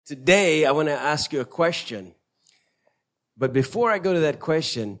Today, I want to ask you a question. But before I go to that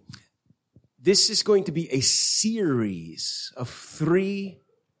question, this is going to be a series of 3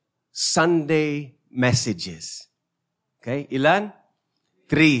 Sunday messages. Okay? Ilan?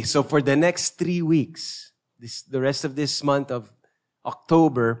 3. So for the next 3 weeks, the rest of this month of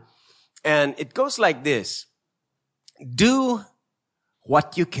October, and it goes like this. Do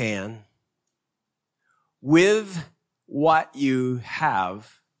what you can with what you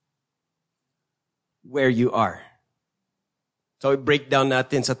have where you are. So we break down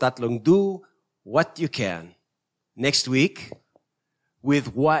natin sa tatlong, do what you can next week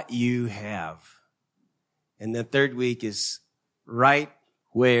with what you have. And the third week is right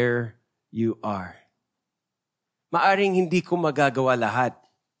where you are. Maaring hindi ko magagawa lahat.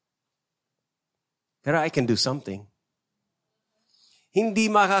 Pero I can do something. Hindi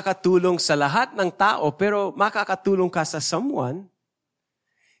makakatulong sa lahat ng tao, pero makakatulong ka sa someone.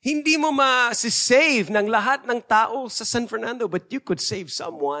 Hindi mo ma-save ng lahat ng tao sa San Fernando, but you could save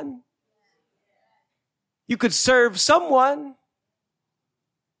someone. You could serve someone.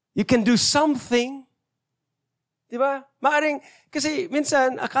 You can do something. Diba? Maaring, kasi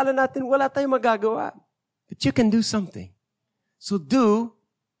minsan, akala natin wala tayong magagawa. But you can do something. So do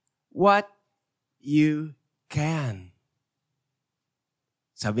what you can.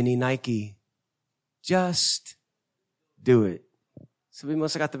 Sabi ni Nike, just do it. Sabi mo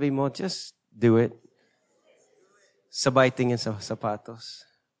sa katabi mo, just do it. Sabay tingin sa sapatos.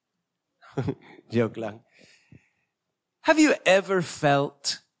 Joke lang. Have you ever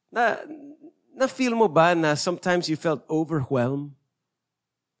felt, na-feel mo ba na sometimes you felt overwhelmed?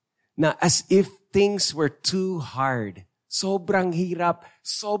 Na as if things were too hard. Sobrang hirap,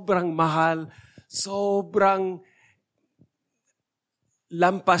 sobrang mahal, sobrang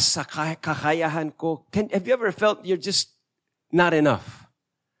lampas sa kakayahan ko. Have you ever felt you're just not enough?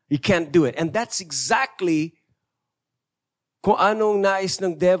 You can't do it. And that's exactly kung anong nais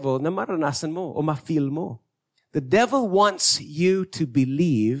ng devil na maranasan mo o ma-feel mo. The devil wants you to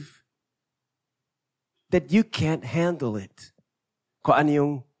believe that you can't handle it. Kung ano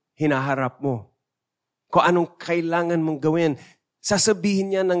yung hinaharap mo. Kung anong kailangan mong gawin.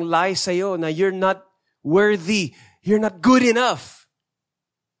 Sasabihin niya ng lie sa'yo na you're not worthy. You're not good enough.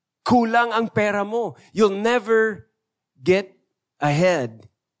 Kulang ang pera mo. You'll never get ahead.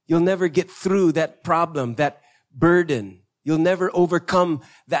 You'll never get through that problem, that burden. You'll never overcome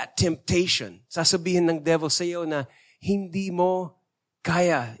that temptation. Sasabihin ng devil sa'yo na hindi mo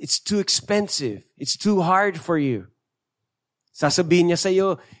kaya. It's too expensive. It's too hard for you. Sasabihin niya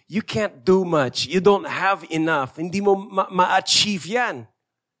sa'yo, you can't do much. You don't have enough. Hindi mo ma-achieve yan.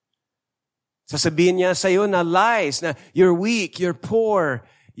 Sasabihin niya sa'yo na lies, na you're weak, you're poor,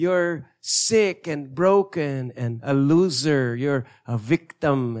 you're sick and broken and a loser. You're a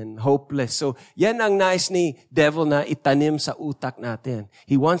victim and hopeless. So, yan ang nais ni devil na itanim sa utak natin.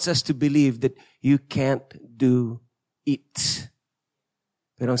 He wants us to believe that you can't do it.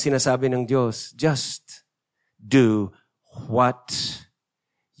 Pero ang sinasabi ng Diyos, just do what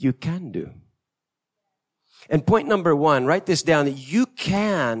you can do. And point number 1, write this down. You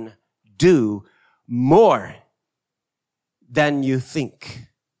can do more than you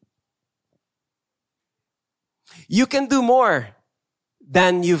think. You can do more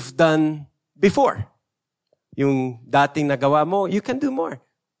than you've done before. Yung dating nagawa mo, you can do more.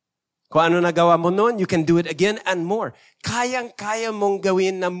 Kung ano nagawa mo noon, you can do it again and more. Kayang-kaya mong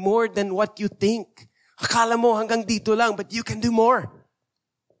gawin na more than what you think. Akala mo hanggang dito lang, but you can do more.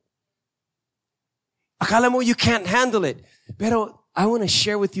 Akala mo you can't handle it. Pero I want to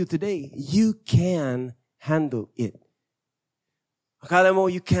share with you today, you can handle it. Akala mo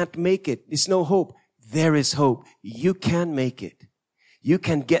you can't make it. There's no hope. There is hope. You can make it. You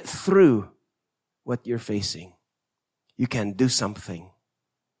can get through what you're facing. You can do something.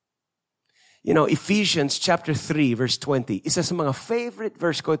 You know, Ephesians chapter 3, verse 20. Isa sa mga favorite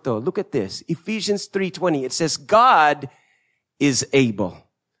verse ko ito. Look at this. Ephesians 3:20. It says, God is able.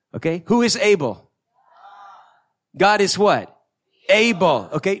 Okay? Who is able? God is what? Able.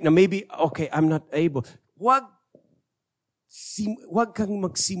 Okay? Now maybe, okay, I'm not able. Wag kang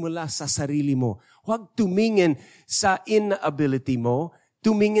magsimula sa sarili mo. Huwag tumingin sa inability mo.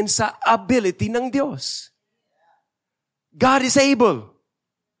 Tumingin sa ability ng Diyos. God is able.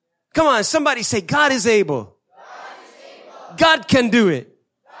 Come on, somebody say, God is able. God is able. God can do it.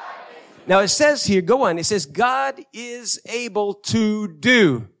 God can. Now it says here, go on, it says, God is able to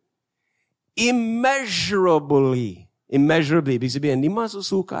do immeasurably, ibig sabihin, hindi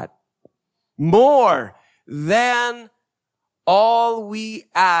masusukat, more than all we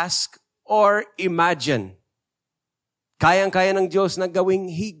ask or imagine. Kayang-kaya ng Diyos na gawing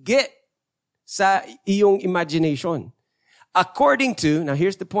higit sa iyong imagination. According to, now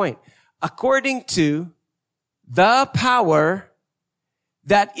here's the point, according to the power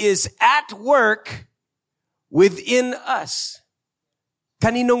that is at work within us.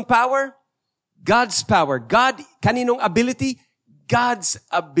 Kaninong power? God's power. God, kaninong ability? God's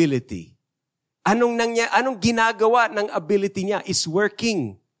ability. Anong ginagawa ng ability niya is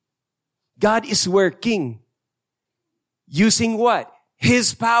working. God is working. Using what?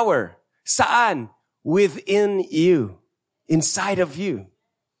 His power. Saan? Within you. Inside of you.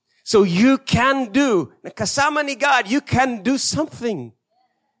 So you can do, kasama ni God, you can do something.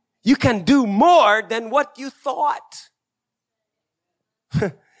 You can do more than what you thought.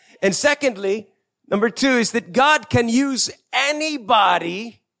 And secondly, number 2 is that God can use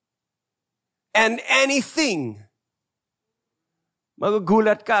anybody and anything.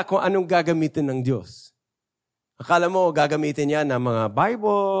 Magugulat ka kung anong gagamitin ng Diyos. Akala mo, gagamitin niya ng mga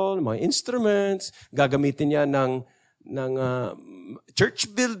Bible, mga instruments, gagamitin niya ng church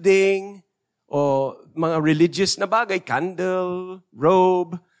building, o mga religious na bagay, candle,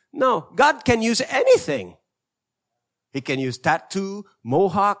 robe. No, God can use anything. He can use tattoo,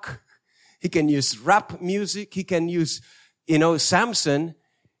 mohawk. He can use rap music. He can use, Samson.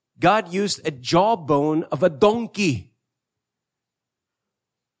 God used a jawbone of a donkey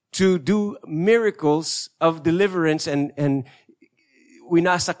to do miracles of deliverance and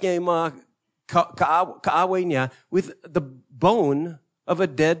winasak niya yung mga kaaway niya with the bone of a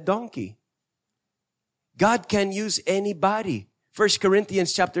dead donkey. God can use anybody. 1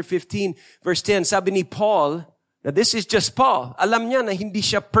 Corinthians chapter 15, verse 10, sabi ni Paul, now this is just Paul, alam niya na hindi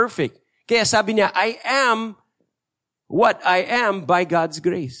siya perfect. Kaya sabi niya, I am what I am by God's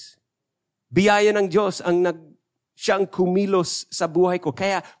grace. Biyaya ng Diyos siyang kumilos sa buhay ko,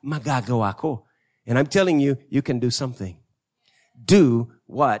 kaya magagawa ko. And I'm telling you, you can do something. Do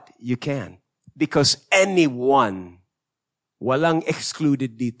what you can. Because anyone, walang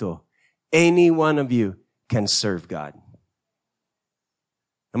excluded dito, any one of you can serve God.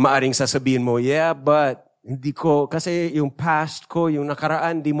 Maaring sasabihin mo, yeah, but hindi ko, kasi yung past ko, yung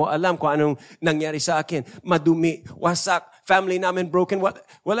nakaraan, di mo alam kung anong nangyari sa akin. Madumi, wasak, family namin broken,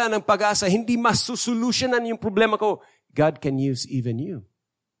 wala nang pag-asa, hindi masusolusyonan yung problema ko. God can use even you.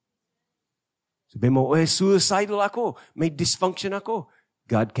 Sabi mo, suicidal ako, may dysfunction ako.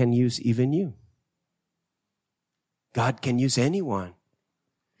 God can use even you. God can use anyone.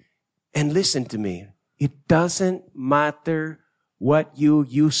 And listen to me, it doesn't matter what you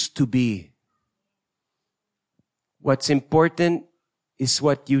used to be. What's important is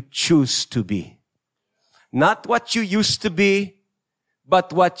what you choose to be. Not what you used to be,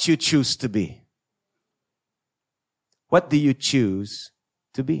 but what you choose to be. What do you choose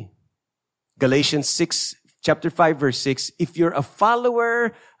to be? Galatians 6, chapter 5, verse 6, if you're a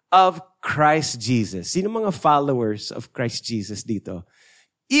follower of Christ Jesus. Sino mga followers of Christ Jesus dito?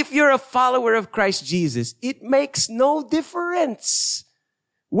 If you're a follower of Christ Jesus, it makes no difference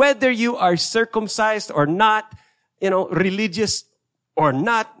whether you are circumcised or not, religious or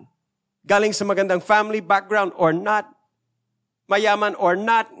not, galing sa magandang family background or not, mayaman or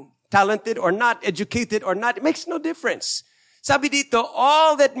not, talented or not, educated or not. It makes no difference. Sabi dito,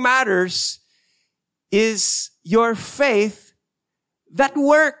 all that matters is your faith that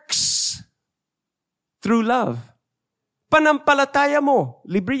works through love. Panampalataya mo,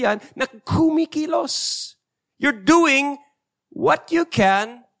 libre yan, na kumikilos. You're doing what you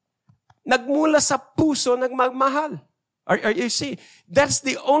can, nagmula sa puso, nagmagmahal. Are you see? That's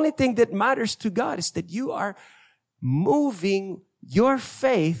the only thing that matters to God, is that you are moving your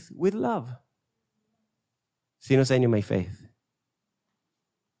faith with love. Sino sa inyo may faith?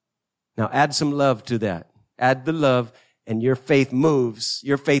 Now add some love to that. Add the love, and your faith moves,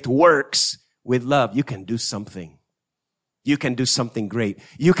 your faith works with love. You can do something. You can do something great.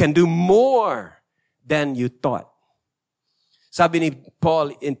 You can do more than you thought. Sabi ni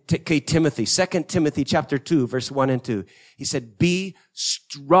Paul kay Timothy, 2 Timothy chapter 2, verse 1 and 2. He said, be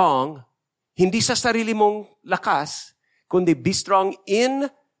strong, hindi sa sarili mong lakas, kundi be strong in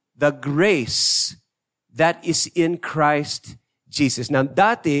the grace that is in Christ Jesus. Now,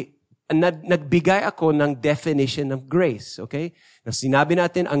 dati, nagbigay ako ng definition of grace, okay? Now, sinabi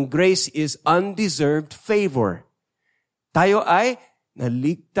natin, ang grace is undeserved favor. Tayo ay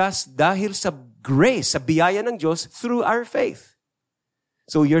naligtas dahil sa grace, sa biyaya ng Diyos, through our faith.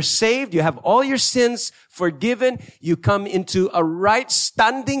 So you're saved, you have all your sins forgiven, you come into a right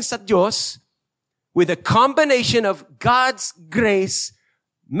standing sa Diyos with a combination of God's grace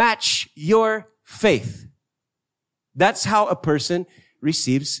match your faith. That's how a person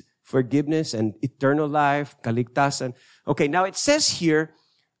receives forgiveness and eternal life, kaligtasan. Okay, now it says here,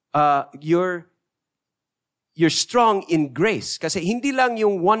 you're strong in grace. Kasi hindi lang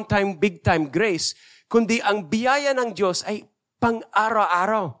yung one-time, big-time grace, kundi ang biyaya ng Diyos ay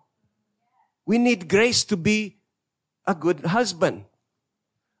pang-araw-araw. We need grace to be a good husband,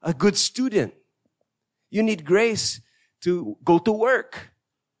 a good student. You need grace to go to work,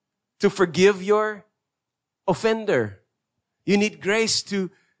 to forgive your offender. You need grace to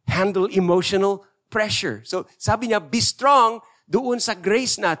handle emotional pressure. So sabi niya, be strong doon sa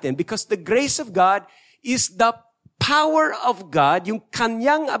grace natin because the grace of God is the power of God, yung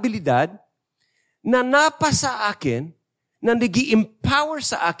kanyang abilidad na napa sa akin, na nag-i-empower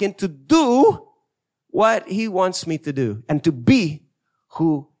sa akin to do what He wants me to do and to be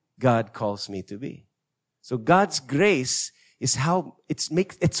who God calls me to be. So God's grace is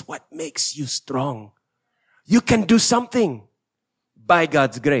it's what makes you strong. You can do something by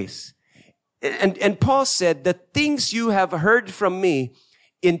God's grace. And Paul said, the things you have heard from me,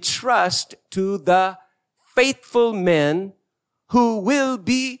 entrust to the faithful men who will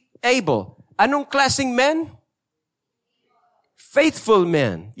be able. Anong klaseng men? Faithful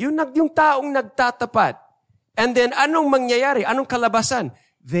men. Yung taong nagtatapat. And then, anong mangyayari? Anong kalabasan?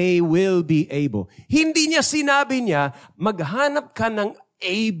 They will be able. Hindi niya sinabi niya, maghanap ka ng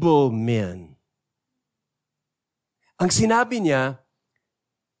able men. Ang sinabi niya,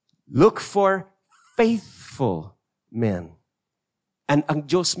 look for faithful men. And ang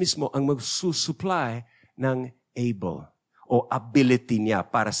Diyos mismo ang magsusupply ng able o ability niya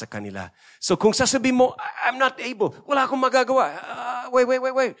para sa kanila. So kung sasabihin mo, I'm not able, wala akong magagawa.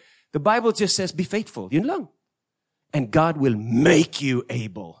 Wait. The Bible just says, be faithful. Yun lang. And God will make you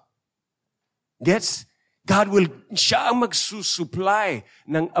able. Gets? Siya ang magsusupply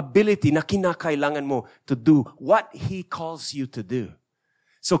ng ability na kinakailangan mo to do what He calls you to do.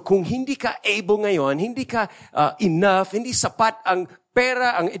 So kung hindi ka able ngayon, hindi ka enough, hindi sapat ang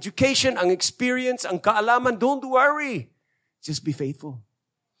pera, ang education, ang experience, ang kaalaman, don't worry. Just be faithful.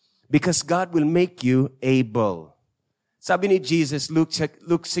 Because God will make you able. Sabi ni Jesus, Luke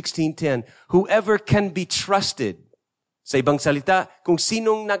 16:10, whoever can be trusted. Sa ibang salita, kung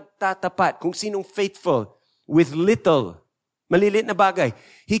sinong nagtatapat, kung sinong faithful with little, maliliit na bagay,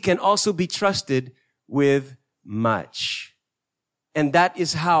 he can also be trusted with much. And that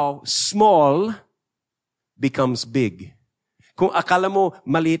is how small becomes big. Kung akala mo,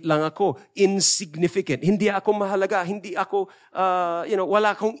 maliit lang ako, insignificant, hindi ako mahalaga, hindi ako,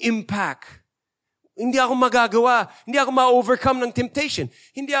 wala akong impact. Hindi ako magagawa, hindi ako ma-overcome ng temptation,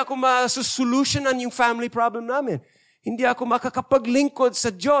 hindi ako ma-solutionan yung family problem namin, hindi ako makakapaglingkod sa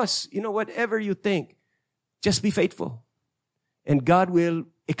Diyos. Whatever you think, just be faithful. And God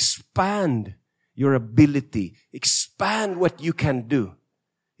will expand your ability, expand what you can do.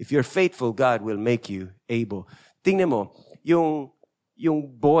 If you're faithful, God will make you able. Tingnan mo, yung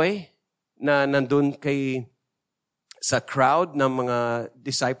boy na nandun sa crowd ng mga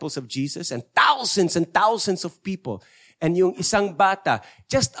disciples of Jesus and thousands of people. And yung isang bata,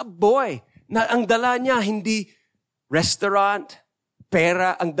 just a boy, na ang dala niya hindi restaurant,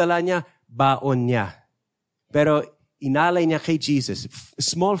 pera, ang dala niya, baon niya. Pero inalay niya kay Jesus, a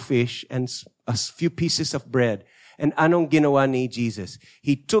small fish and a few pieces of bread. And anong ginawa ni Jesus?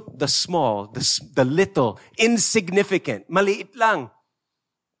 He took the small, the little, insignificant, maliit lang,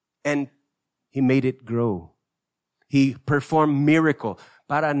 and He made it grow. He performed miracle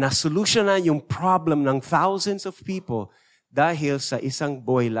para nasolusyonan yung problem ng thousands of people dahil sa isang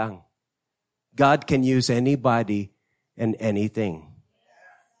boy lang. God can use anybody and anything.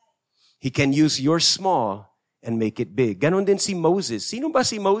 He can use your small and make it big. Ganon din si Moses. Sino ba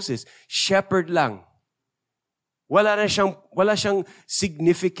si Moses? Shepherd lang. Wala siyang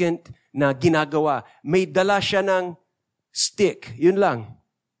significant na ginagawa. May dala siya ng stick. Yun lang.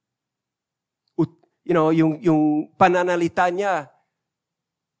 Yung pananalita niya,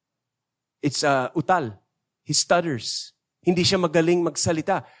 it's utal. He stutters. Hindi siya magaling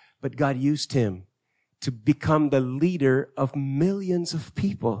magsalita. But God used him to become the leader of millions of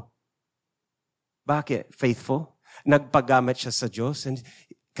people. Bakit? Faithful. Nagpagamit siya sa Diyos. And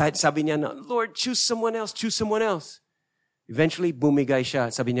kahit sabi niya na, Lord, choose someone else. Eventually, bumigay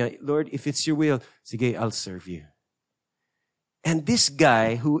siya. Sabi niya, Lord, if it's your will, sige, I'll serve you. And this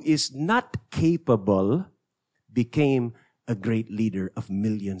guy who is not capable became a great leader of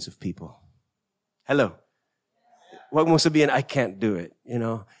millions of people. Hello. Huwag mo sabihin, I can't do it.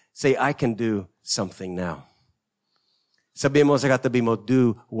 Say, I can do something now. Sabihin mo sa katabi mo,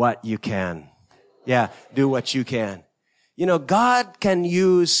 do what you can. Yeah, do what you can. God can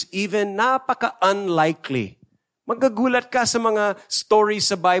use even napaka-unlikely. Magagulat ka sa mga stories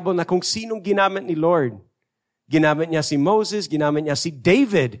sa Bible na kung sinong ginamit ni Lord. Ginamit niya si Moses, ginamit niya si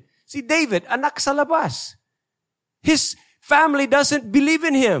David. Si David, anak sa labas. His family doesn't believe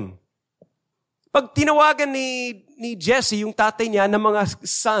in him. Pag tinawagan ni Jesse, yung tatay niya, ng mga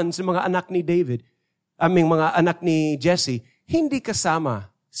sons, mga anak ni David, mga anak ni Jesse, hindi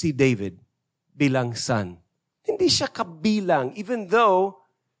kasama si David bilang son. Hindi siya kabilang, even though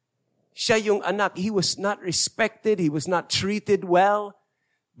siya yung anak. He was not respected. He was not treated well.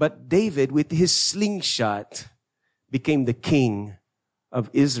 But David, with his slingshot, became the king of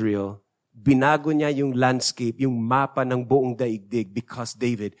Israel. Binago niya yung landscape, yung mapa ng buong daigdig because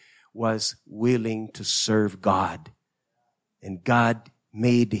David was willing to serve God. And God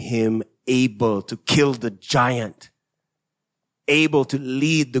made him able to kill the giant, able to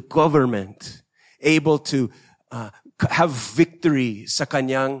lead the government, able to have victory sa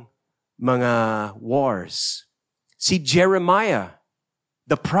kanyang mga wars. Si Jeremiah,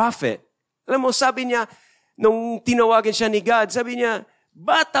 the prophet, alam mo, sabi niya, nung tinawagan siya ni God, sabi niya,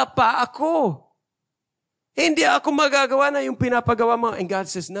 bata pa ako. Hindi ako magagawa na yung pinapagawa mo. And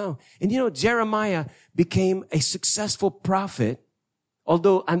God says, no. And Jeremiah became a successful prophet.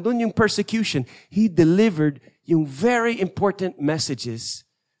 Although andun yung persecution, he delivered yung very important messages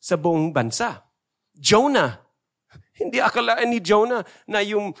sa buong bansa. Jonah, hindi akalaan ni Jonah na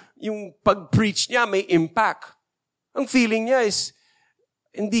yung pag-preach niya may impact. Ang feeling niya is,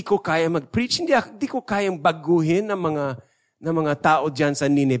 hindi ko kaya mag-preach, hindi ko kayang baguhin ng mga tao diyan sa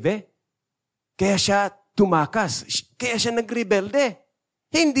Nineveh. Kaya siya tumakas, kaya siya nagrebelde.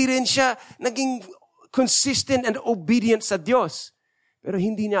 Hindi rin siya naging consistent and obedient sa Diyos. Pero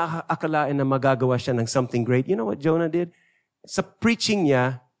hindi niya akalain na magagawa siya ng something great. You know what Jonah did? Sa preaching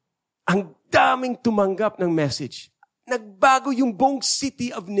niya, ang daming tumanggap ng message. Nagbago yung buong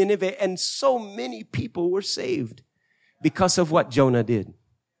city of Nineveh and so many people were saved because of what Jonah did.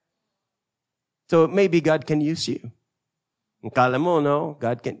 So maybe God can use you. Kala mo, no?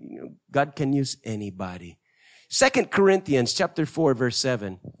 God can use anybody. 2 Corinthians chapter 4, verse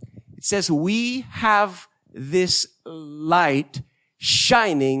 7. It says, we have this light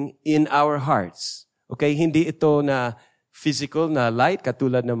shining in our hearts. Okay, hindi ito na physical na light,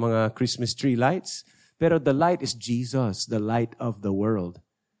 katulad ng mga Christmas tree lights. Pero the light is Jesus, the light of the world.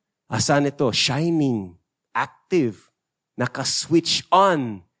 Asan ito? Shining, active, naka-switch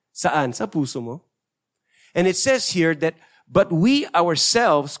on. Saan? Sa puso mo. And it says here that, but we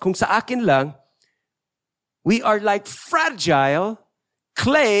ourselves, kung sa akin lang, we are like fragile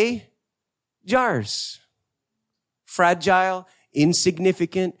clay jars. Fragile,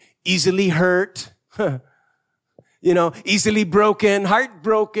 insignificant, easily hurt, easily broken,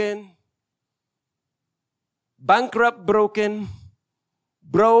 heartbroken, bankrupt,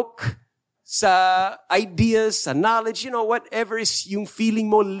 broke sa ideas, sa knowledge, whatever is yung feeling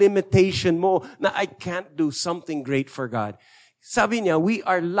mo, limitation mo, na I can't do something great for God. Sabi niya, we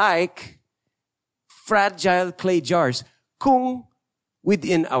are like fragile clay jars kung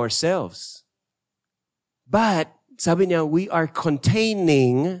within ourselves. But, sabi niya, we are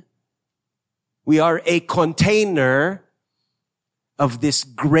a container of this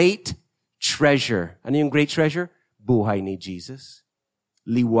great treasure. Ano yung great treasure? Buhay ni Jesus.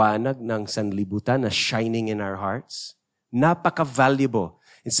 Liwanag ng sanlibutan na shining in our hearts. Napaka-valuable.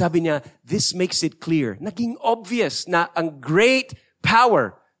 And sabi niya, this makes it clear. Naging obvious na ang great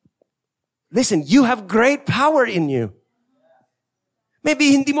power. Listen, you have great power in you.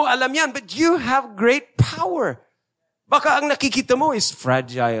 Maybe hindi mo alam yan, but you have great power. Baka ang nakikita mo is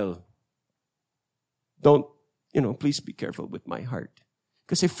fragile. Don't, please be careful with my heart.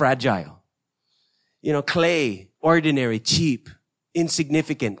 Kasi fragile. Clay, ordinary, cheap,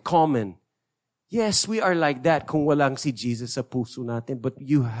 insignificant, common. Yes, we are like that kung walang si Jesus sa puso natin. But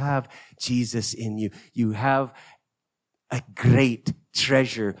you have Jesus in you. You have a great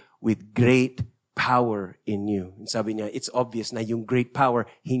treasure with great power in you. And sabi niya, it's obvious na yung great power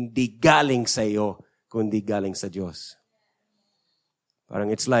hindi galing sa iyo, kundi galing sa Diyos. Parang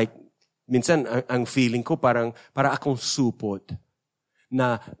it's like, minsan ang feeling ko para akong supot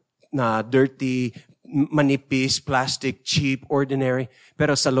na dirty, manipis, plastic, cheap, ordinary.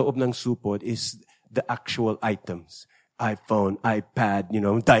 Pero sa loob ng supot is the actual items. iPhone, iPad,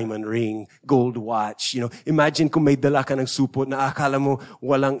 diamond ring, gold watch, Imagine kung may dala ka ng supot na akala mo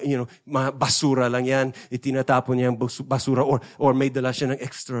walang, mga basura lang yan. Itinatapon niya yung basura or may dala siya ng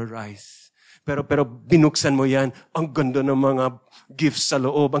extra rice. Pero binuksan mo yan, ang ganda ng mga gifts sa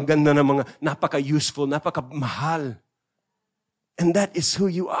loob, ang ganda ng mga napaka-useful, napaka-mahal. And that is who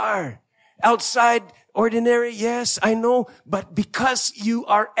you are. Outside, ordinary, yes, I know. But because you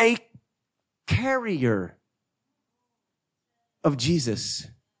are a carrier of Jesus,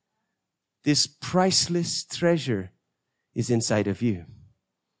 this priceless treasure is inside of you.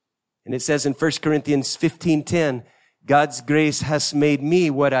 And it says in 1 Corinthians 15:10, God's grace has made me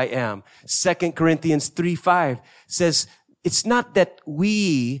what I am. 2 Corinthians 3:5 says, it's not that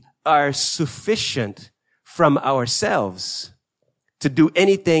we are sufficient from ourselves to do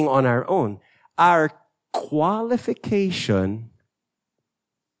anything on our own. Our qualification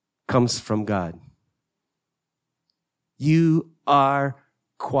comes from God. You are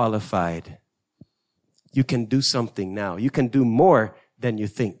qualified. You can do something now. You can do more than you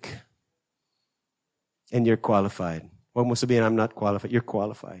think. And you're qualified. Huwag mo sabihin, I'm not qualified. You're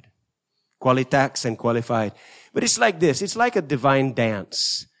qualified. Qualitax and qualified. But it's like this. It's like a divine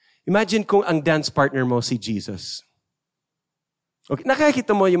dance. Imagine kung ang dance partner mo si Jesus. Okay,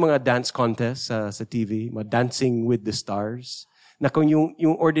 nakakita mo yung mga dance contests sa TV, mga Dancing with the Stars, na kung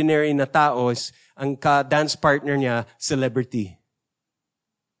yung ordinary na tao is, ang ka-dance partner niya, celebrity.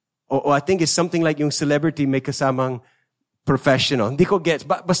 O I think it's something like yung celebrity may kasamang professional. Hindi ko gets.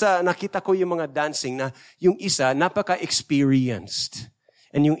 Basta nakita ko yung mga dancing na yung isa, napaka-experienced.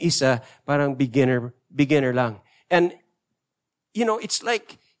 And yung isa, parang beginner lang. And, it's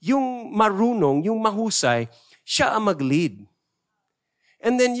like, yung marunong, yung mahusay, siya ang mag-lead.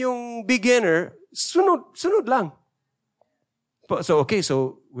 And then yung beginner, sunod lang. So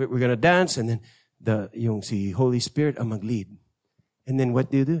we're gonna dance, and then yung si Holy Spirit ang mag-lead. And then what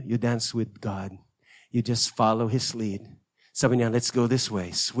do? You dance with God. You just follow His lead. Sabi niya, let's go this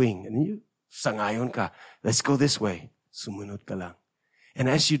way, swing. And then you sangayon ka. Let's go this way. Sumunod ka lang. And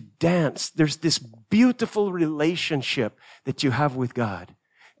as you dance, there's this beautiful relationship that you have with God.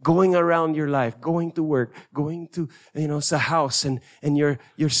 Going around your life, going to work, going to, sa house, and you're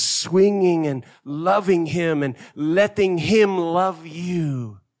swinging and loving Him and letting Him love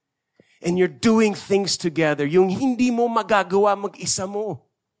you. And you're doing things together. Yung hindi mo magagawa mag-isa mo.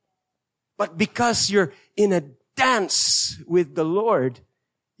 But because you're in a dance with the Lord,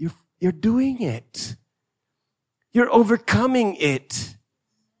 you're doing it. You're overcoming it.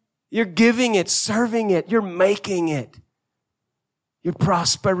 You're giving it, serving it, you're making it. You're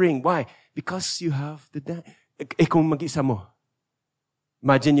prospering. Why? Because you have the dance. Kung mag-isa mo,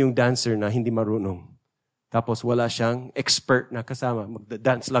 imagine yung dancer na hindi marunong. Tapos wala siyang expert na kasama.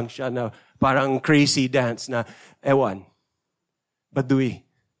 Mag-dance lang siya na parang crazy dance na ewan. Badui.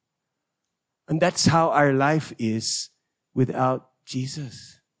 And that's how our life is without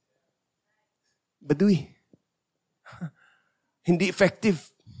Jesus. Badui. Hindi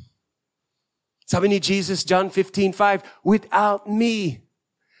effective. Sabi ni Jesus, John 15:5, without me,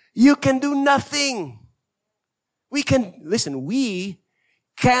 you can do nothing. We can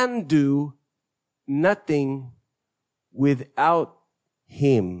do nothing without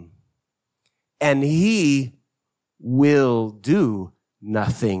Him. And He will do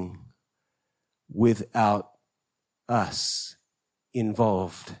nothing without us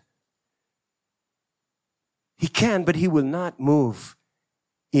involved. He can, but He will not move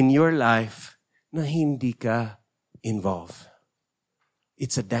in your life na hindi ka involved.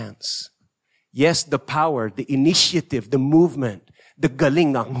 It's a dance. Yes, the power, the initiative, the movement, the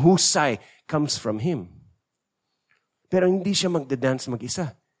galing, ang husay comes from Him. Pero hindi siya magda-dance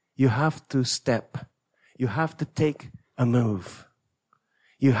mag-isa. You have to step. You have to take a move.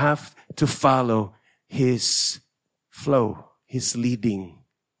 You have to follow His flow, His leading.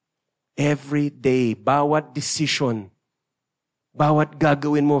 Every day, bawat decision, bawat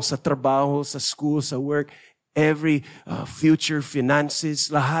gagawin mo sa trabaho, sa school, sa work, every future finances,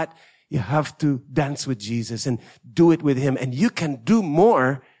 lahat, you have to dance with Jesus and do it with Him. And you can do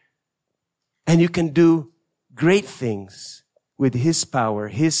more, and you can do great things with His power,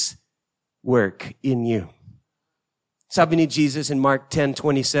 His work in you. Sabi ni Jesus in Mark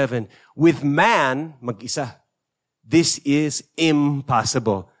 10:27, with man, mag-isa, this is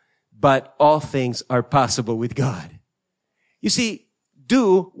impossible. But all things are possible with God. You see,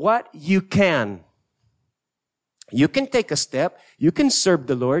 do what you can. You can take a step. You can serve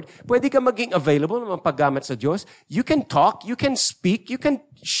the Lord. Pwede ka maging available na mapaggamit sa Diyos. You can talk. You can speak. You can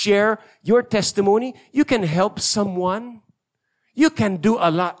share your testimony. You can help someone. You can do a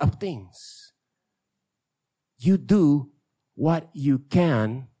lot of things. You do what you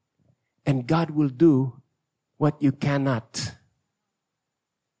can, and God will do what you cannot.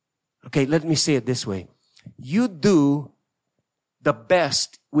 Okay, let me say it this way. You do the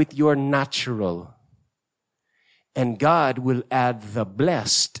best with your natural, and God will add the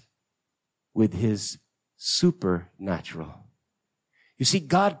blessed with His supernatural. You see,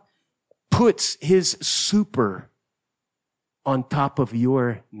 God puts His super on top of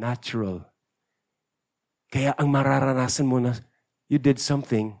your natural. Kaya ang mararanasan mo na, you did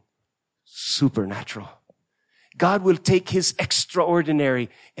something supernatural. God will take His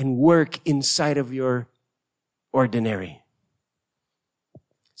extraordinary and work inside of your ordinary.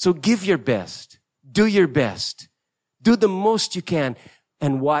 So give your best. Do your best. Do the most you can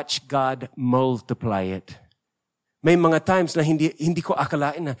and watch God multiply it. May mga times na hindi ko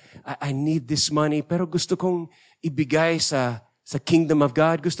akalain na I need this money, pero gusto kong ibigay sa kingdom of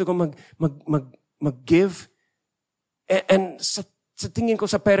God. Gusto kong mag-give. And sa tingin ko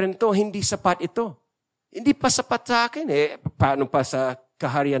sa parent to, hindi sapat ito. Hindi pa sapat sa akin paano pa sa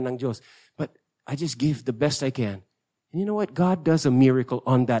kaharian ng Diyos? But I just give the best I can. And you know what? God does a miracle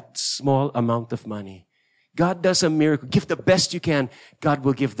on that small amount of money. God does a miracle. Give the best you can. God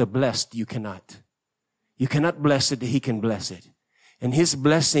will give the blessed you cannot. You cannot bless it. He can bless it. And His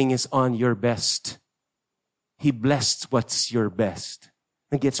blessing is on your best. He blessed what's your best.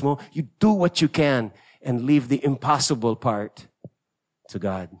 And gets mo? You do what you can and leave the impossible part to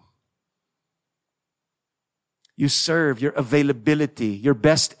God. You serve your availability, your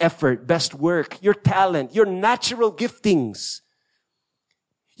best effort, best work, your talent, your natural giftings.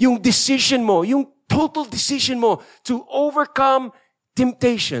 Yung decision mo, yung total decision mo to overcome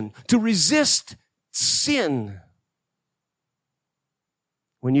temptation, to resist sin.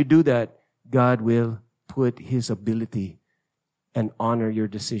 When you do that, God will put His ability and honor your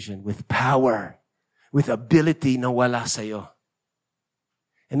decision with power, with ability na wala sa'yo.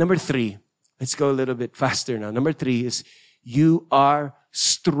 And number 3, let's go a little bit faster now. Number 3 is you are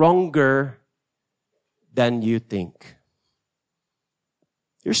stronger than you think.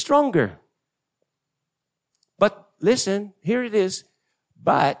 You're stronger. But listen, here it is.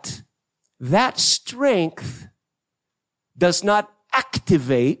 But that strength does not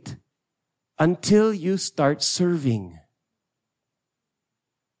activate until you start serving.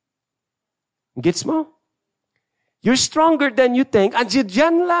 Gets mo? You're stronger than you think.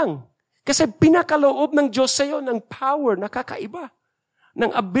 Andiyan lang. Kasi pinakaloob ng Diyos sa'yo ng power, nakakaiba. Ng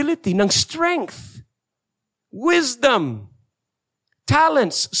ability, ng strength, wisdom,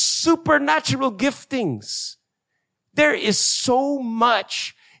 talents, supernatural giftings. There is so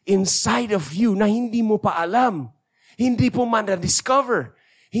much inside of you na hindi mo pa alam. Hindi po man na-discover.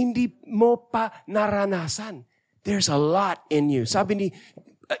 Hindi mo pa naranasan. There's a lot in you. Sabi ni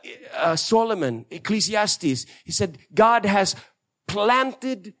Solomon, Ecclesiastes, he said, God has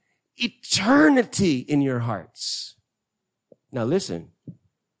planted eternity in your hearts. Now listen,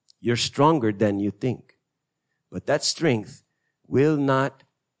 you're stronger than you think. But that strength will not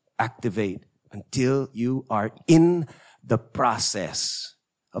activate until you are in the process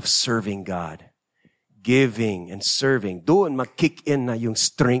of serving God. Giving and serving. Doon mag-kick in na yung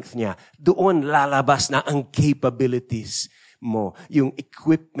strength niya. Doon lalabas na ang capabilities mo. Yung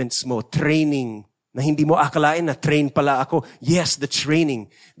equipments mo, training na hindi mo akalain na train pala ako. Yes, the training,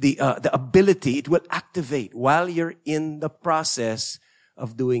 the ability, it will activate while you're in the process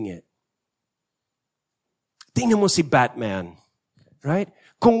of doing it. Tingnan mo si Batman. Right?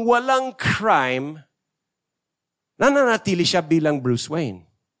 Kung walang crime, nananatili siya bilang Bruce Wayne.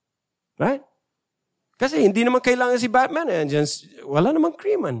 Right? Kasi hindi naman kailangan si Batman. Wala namang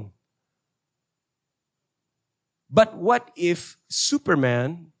krimen. But what if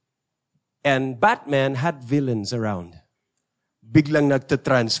Superman and Batman had villains around? Biglang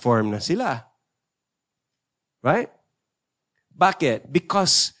nagtatransform na sila. Right? Bakit?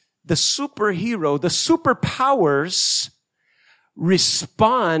 Because the superhero, the superpowers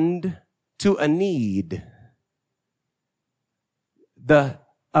respond to a need. The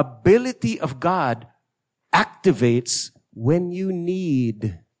ability of God activates when you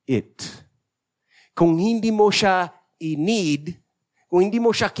need it. Kung hindi mo siya i-need, kung hindi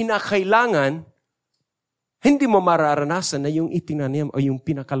mo siya kinakailangan, hindi mo mararanasan na yung itinanam o yung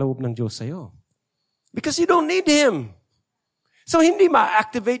pinakaloob ng Diyos sa'yo. Because you don't need Him. So hindi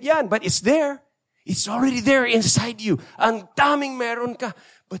ma-activate yan, but it's there. It's already there inside you. Ang daming meron ka,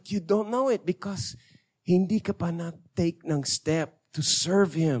 but you don't know it because hindi ka pa na-take ng step to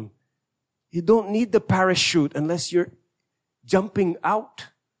serve Him. You don't need the parachute unless you're jumping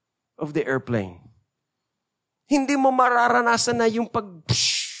out of the airplane. Hindi mo mararanasan na yung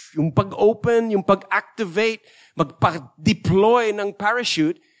pag-open, yung pag-activate, magpa-deploy ng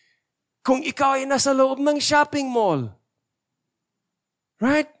parachute kung ikaw ay nasa loob ng shopping mall.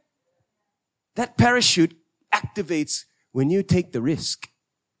 Right? That parachute activates when you take the risk.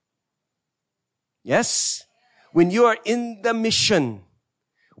 Yes? When you are in the mission,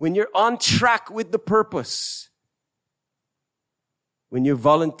 when you're on track with the purpose, when you're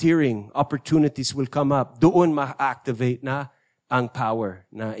volunteering, opportunities will come up. Doon ma-activate na ang power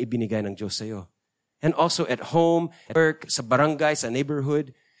na ibinigay ng Diyos sa'yo. And also at home, at work, sa barangay, sa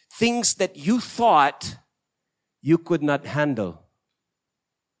neighborhood, things that you thought you could not handle.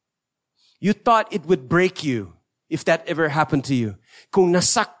 You thought it would break you if that ever happened to you. Kung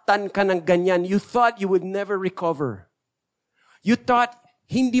nasaktan ka ng ganyan, you thought you would never recover. You thought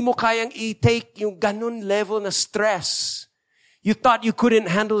hindi mo kayang i-take yung ganun level na stress. You thought you couldn't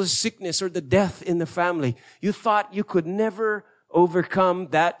handle the sickness or the death in the family. You thought you could never overcome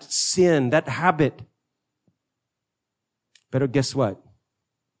that sin, that habit. But guess what?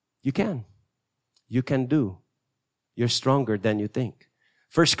 You can. You can do. You're stronger than you think.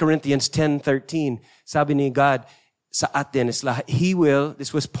 1 Corinthians 10:13, sabi ni God sa atin, He will,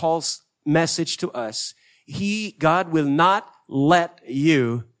 this was Paul's message to us, God will not let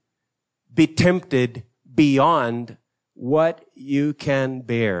you be tempted beyond what you can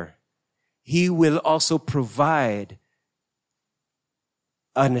bear. He will also provide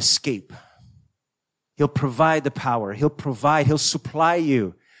an escape. He'll provide the power. He'll supply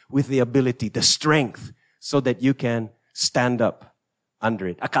you with the ability, the strength, so that you can stand up under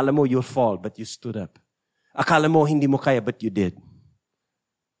it. Akala mo you'll fall, but you stood up. Akala mo hindi mo kaya, but you did.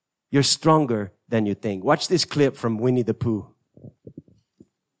 You're stronger than you think. Watch this clip from Winnie the Pooh.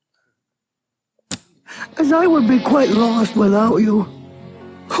 As I would be quite lost without you.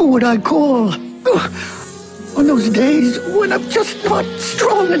 Who would I call? On those days when I'm just not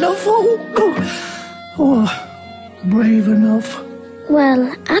strong enough. Brave enough.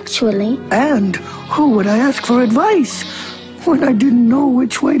 Well, actually... And who would I ask for advice when I didn't know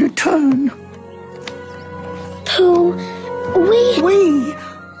which way to turn? Pooh,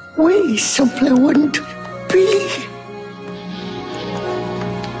 we simply wouldn't be.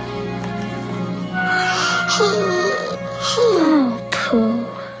 Oh, Pooh.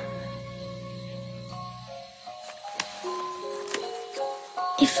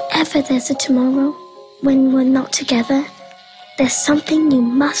 If ever there's a tomorrow when we're not together, there's something you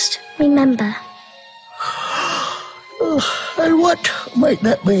must remember. And what might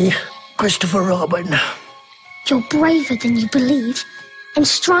that be, Christopher Robin? You're braver than you believe, and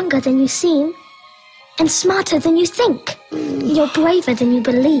stronger than you seem, and smarter than you think. You're braver than you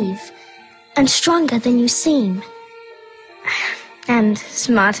believe, and stronger than you seem, and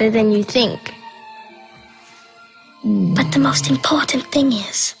smarter than you think. But the most important thing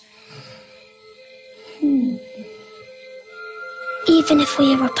is, even if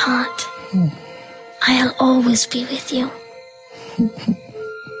we are apart, I'll always be with you.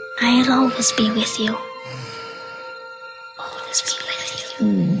 I'll always be with you. Always be with you.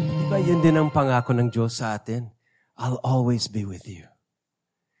 Diba yun din ang pangako ng Diyos sa atin? I'll always be with you.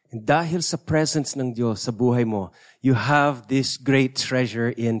 And dahil sa presence ng Diyos sa buhay mo, you have this great treasure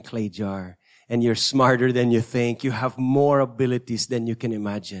in clay jar. And you're smarter than you think. You have more abilities than you can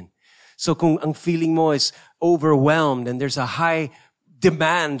imagine. So kung ang feeling mo is overwhelmed and there's a high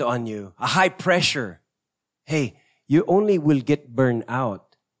demand on you, a high pressure, hey, you only will get burned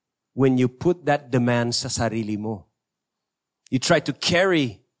out when you put that demand sa sarili mo. You try to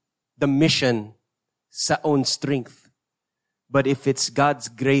carry the mission sa own strength. But if it's God's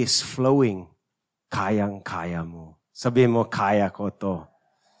grace flowing, kayang-kaya mo. Sabi mo, kaya ko to.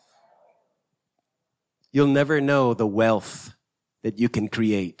 You'll never know the wealth that you can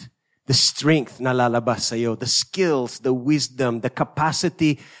create. The strength na lalabas sa'yo. The skills, the wisdom, the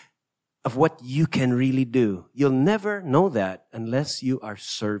capacity of what you can really do. You'll never know that unless you are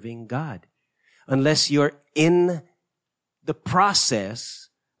serving God. Unless you're in the process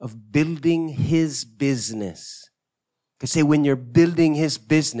of building His business. Kasi when you're building His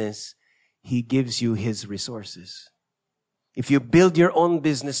business, He gives you His resources. If you build your own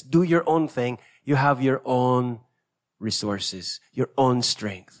business, do your own thing, you have your own resources, your own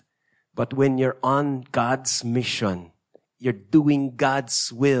strength. But when you're on God's mission, you're doing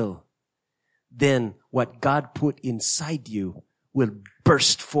God's will, then what God put inside you will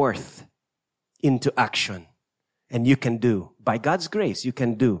burst forth into action. And you can do, by God's grace, you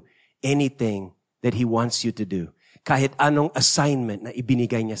can do anything that He wants you to do. Kahit anong assignment na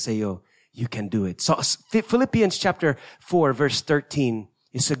ibinigay niya sa iyo, you can do it. So Philippians chapter 4 verse 13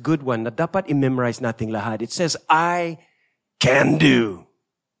 is a good one na dapat i-memorize nating lahat. It says, I can do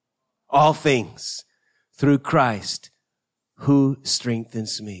all things through Christ who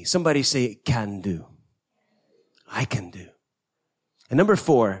strengthens me. Somebody say, can do. I can do. And number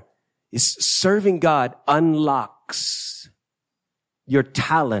 4 is serving God unlocks your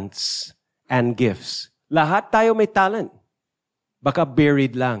talents and gifts. Lahat tayo may talent. Baka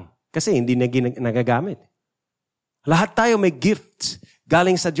buried lang. Kasi hindi nagagamit. Lahat tayo may gifts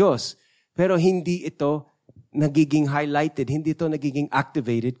galing sa Diyos. Pero hindi ito nagiging highlighted. Hindi ito nagiging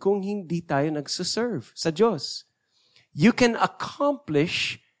activated kung hindi tayo nagsaserve sa Diyos. You can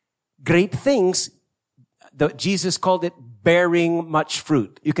accomplish great things, Jesus called it bearing much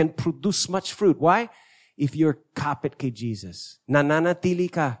fruit. You can produce much fruit. Why? If you're kapit kay Jesus.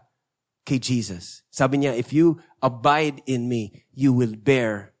 Nananatili ka kay Jesus. Sabi niya, if you abide in me, you will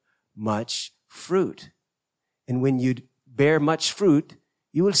bear much fruit. And when you bear much fruit,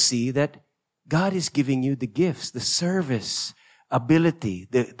 you will see that God is giving you the gifts, the service, ability,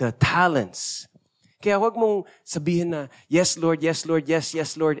 the talents. Kaya wag mong sabihin na, yes, Lord, yes, Lord, yes,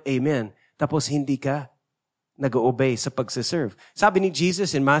 yes, Lord, amen. Tapos hindi ka nag-obey sa pagsaserve. Sabi ni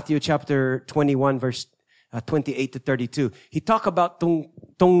Jesus in Matthew chapter 21, verse 28 to 32, he talked about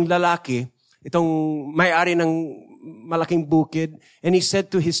tong lalaki, itong may-ari ng malaking bukid, and he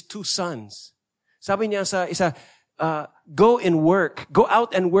said to his 2 sons, sabi niya sa isa, go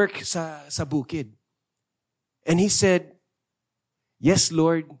out and work sa bukid. And he said, yes,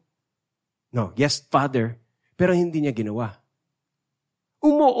 Lord. No, yes, Father. Pero hindi niya ginawa.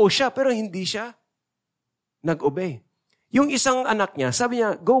 Umuo siya, pero hindi siya nag-obey. Yung isang anak niya, sabi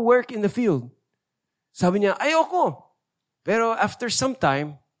niya, go work in the field. Sabi niya, ayoko. Pero after some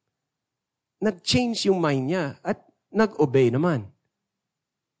time, nag-change yung mind niya at nag-obey naman.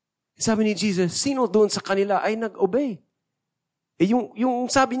 Sabi ni Jesus, sino doon sa kanila ay nag-obey? Yung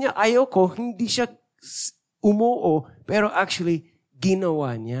sabi niya, ayoko, hindi siya umuo, pero actually,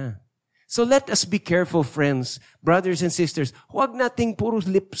 ginawa niya. So let us be careful, friends, brothers and sisters. Huwag nating puro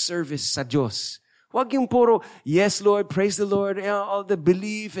lip service sa Diyos. Huwag yung puro, yes, Lord, praise the Lord, all the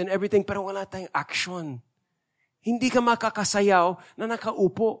belief and everything, pero wala tayong action. Hindi ka makakasayaw na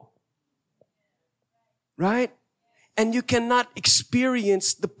nakaupo. Right? And you cannot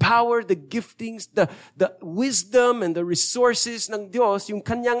experience the power, the giftings, the wisdom and the resources ng Diyos, yung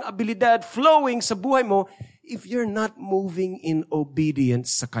kanyang abilidad flowing sa buhay mo, if you're not moving in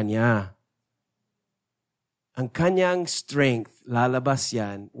obedience sa Kanya. Ang Kanyang strength, lalabas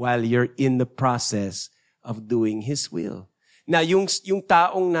yan while you're in the process of doing His will. Na yung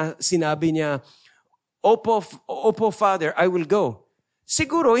taong na sinabi niya, Opo, Father, I will go.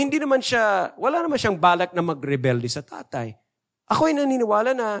 Siguro, wala naman siyang balak na magrebelde sa tatay. Ako'y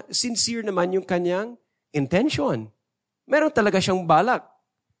naniniwala na sincere naman yung kanyang intention. Meron talaga siyang balak.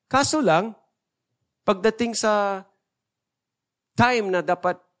 Kaso lang, pagdating sa time na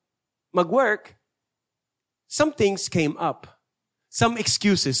dapat mag-work, some things came up. Some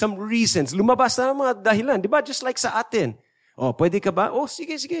excuses, some reasons. Lumabas na mga dahilan. Di ba? Just like sa atin. Oh, pwede ka ba? Oh,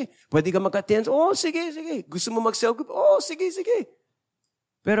 sige. Pwede ka mag-attend? Oh, sige. Gusto mo mag-cell group? Oh, sige.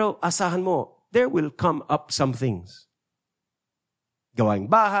 Pero asahan mo, there will come up some things. Gawaing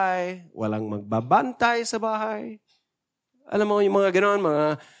bahay, walang magbabantay sa bahay. Alam mo yung mga gano'n,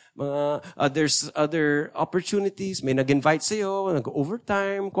 there's other opportunities, may nag-invite sa'yo,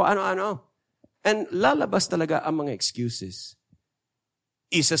 nag-overtime, kung ano-ano. And lalabas talaga ang mga excuses.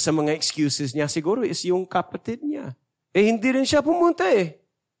 Isa sa mga excuses niya siguro is yung kapatid niya. Hindi rin siya pumunta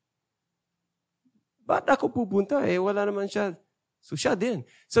Ba't ako pupunta Wala naman siya. So siya din.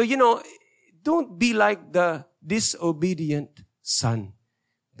 So, don't be like the disobedient son.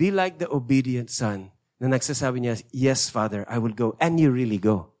 Be like the obedient son na nagsasabi niya, yes, Father, I will go. And you really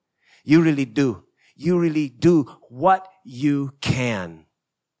go. You really do. You really do what you can.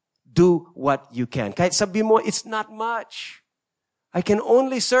 Do what you can. Kahit sabi mo, it's not much. I can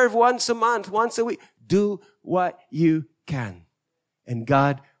only serve once a month, once a week. Do what you can. And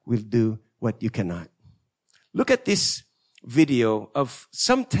God will do what you cannot. Look at this video of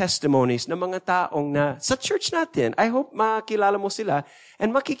some testimonies ng mga taong na sa church natin. I hope makilala mo sila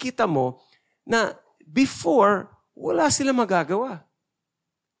and makikita mo na before, wala sila magagawa.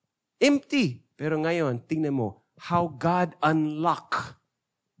 Empty. Pero ngayon, tingnan mo how God unlocked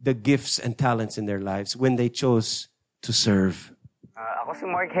the gifts and talents in their lives when they chose to serve. Ako si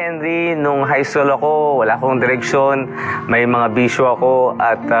Mark Henry. Nung high school ako, wala akong direksyon. May mga bisyo ako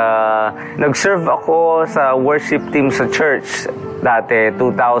at nag-serve ako sa worship team sa church dati,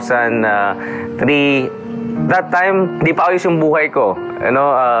 2003. That time, di pa ayos yung buhay ko.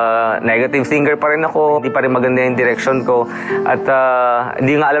 Negative thinker pa rin ako. Hindi pa rin maganda yung direction ko. At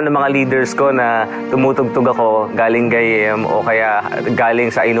hindi nga alam ng mga leaders ko na tumutugtog ako galing gayem o kaya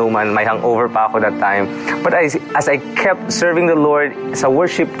galing sa inuman. May hangover pa ako that time. But as I kept serving the Lord sa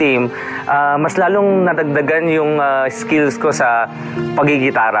worship team, mas lalong nadagdagan yung skills ko sa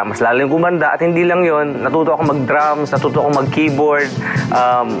pagigitara. Mas lalong gumanda. At hindi lang yon, natuto ako mag-drums, natuto ako mag-keyboard,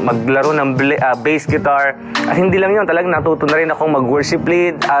 maglaro ng bass guitar. At hindi lang yun, talagang natuto na rin akong mag-worship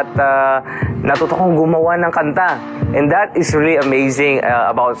lead at natuto akong gumawa ng kanta. And that is really amazing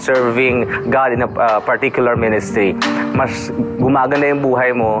about serving God in a particular ministry. Mas gumaganda yung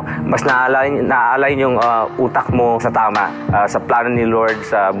buhay mo, mas naaalay yung utak mo sa tama, sa plano ni Lord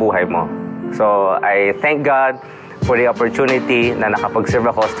sa buhay mo. So I thank God for the opportunity na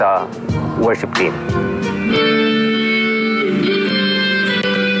nakapag-serve ako sa worship team.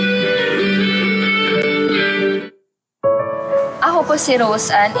 Ako po si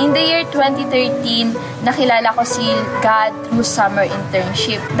Rose Ann. In the year 2013, nakilala ko si God through summer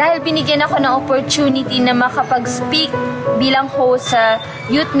internship. Dahil binigyan ako ng opportunity na makapag-speak bilang host sa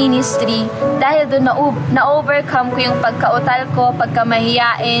youth ministry, dahil doon na-overcome ko yung pagkautal ko,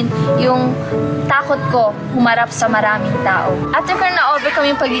 pagkamahiyain, yung takot ko humarap sa maraming tao. After ko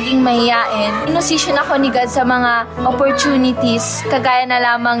na-overcome yung pagiging mahiyain, inosisyon ako ni God sa mga opportunities, kagaya na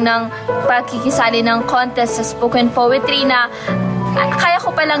lamang ng pagkikisali ng contest sa spoken poetry na kaya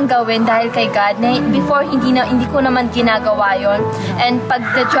ko palang gawin dahil kay God. Na before, hindi ko naman ginagawa yon. And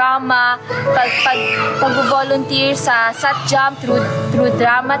pag-drama, pag-volunteer sa SatJam through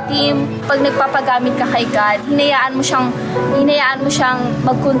drama team, pag nagpapagamit ka kay God, hinayaan mo siyang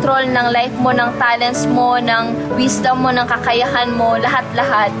mag-control ng life mo, ng talents mo, ng wisdom mo, ng kakayahan mo,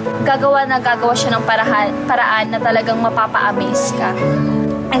 lahat-lahat. Gagawa siya ng paraan na talagang mapapa-amaze ka.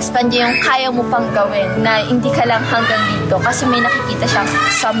 Expand yung kaya mo pang gawin na hindi ka lang hanggang dito kasi may nakikita siyang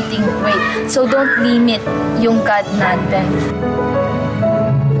something great. So don't limit yung God natin.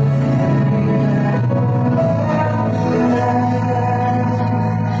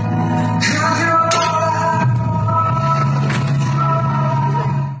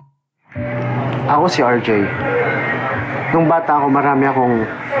 Ako si RJ. Nung bata ako, marami akong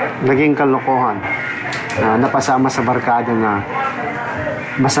naging kalokohan na napasama sa barkada na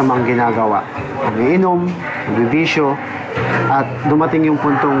masamang ginagawa. Umiinom, nagbibisyo, at dumating yung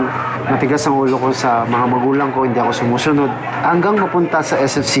puntong matigas ang ulo ko sa mga magulang ko, hindi ako sumusunod, hanggang mapunta sa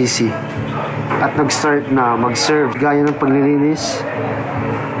SFCC at nag-start na mag-serve gaya ng paglilinis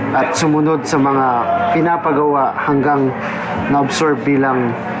at sumunod sa mga pinapagawa hanggang na-absorb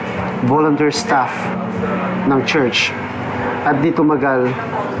bilang volunteer staff ng church. At di tumagal,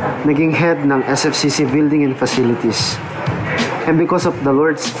 naging head ng SFCC Building and Facilities. And because of the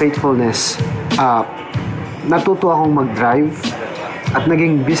Lord's faithfulness, natuto akong mag-drive at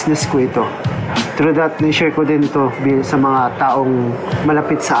naging business ko ito. Through that, na-share ko din ito sa mga taong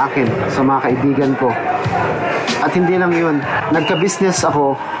malapit sa akin, sa mga kaibigan ko. At hindi lang yun, nagka-business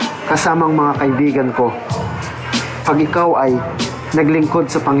ako kasamang mga kaibigan ko. Pag ikaw ay naglingkod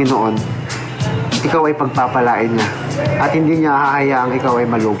sa Panginoon, ikaw ay pagpapalain niya. At hindi niya hahayaang ikaw ay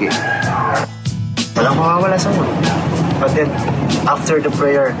malugi. Walang mawawala sa mundo. But then, after the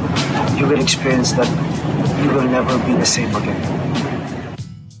prayer, you will experience that you will never be the same again.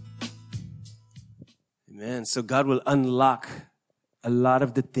 Amen. So God will unlock a lot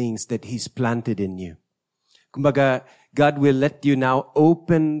of the things that He's planted in you. Kumbaga, God will let you now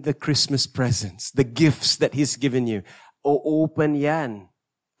open the Christmas presents, the gifts that He's given you. O-open yan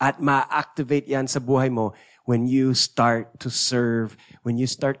at ma-activate yan sa buhay mo when you start to serve, when you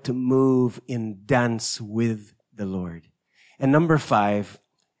start to move in dance with the Lord. And number 5,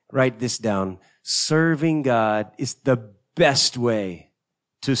 write this down. Serving God is the best way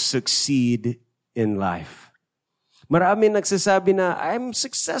to succeed in life. Marami nagsasabi na, I'm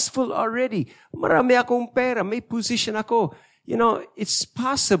successful already. Marami akong pera, may position ako. You know, it's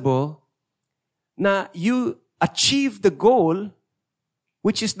possible na you achieve the goal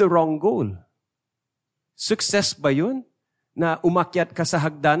which is the wrong goal. Success ba yun? Na umakyat ka sa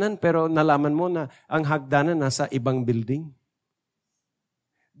hagdanan pero nalaman mo na ang hagdanan nasa ibang building?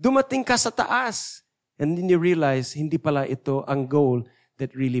 Dumating ka sa taas and then you realize hindi pala ito ang goal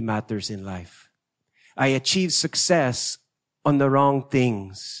that really matters in life. I achieved success on the wrong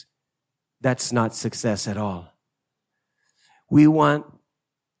things. That's not success at all. We want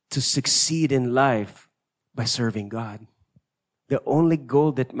to succeed in life by serving God. The only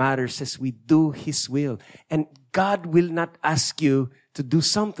goal that matters is we do His will. And God will not ask you to do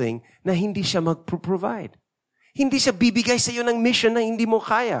something na hindi siya mag-provide. Hindi siya bibigay sa iyo ng mission na hindi mo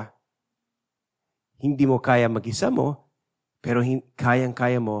kaya. Hindi mo kaya mag-isa mo, pero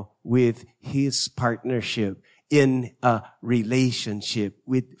kayang-kaya mo with His partnership in a relationship,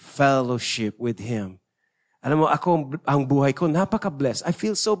 with fellowship with Him. Alam mo, ang buhay ko, napaka-blessed. I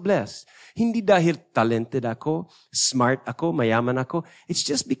feel so blessed. Hindi dahil talented ako, smart ako, mayaman ako. It's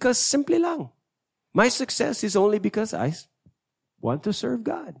just because simply lang. My success is only because I want to serve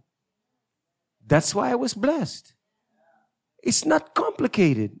God. That's why I was blessed. It's not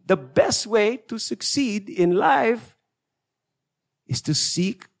complicated. The best way to succeed in life is to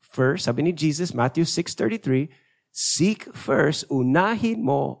seek first, sabi ni Jesus, Matthew 6:33, seek first, unahin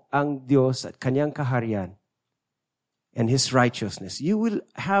mo ang Diyos at kanyang kaharian and His righteousness. You will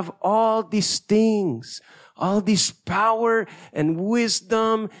have all these things, all this power and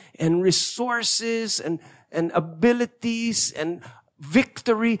wisdom and resources and abilities and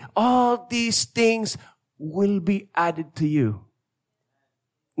victory. All these things will be added to you.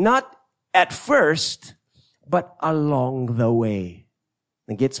 Not at first, but along the way.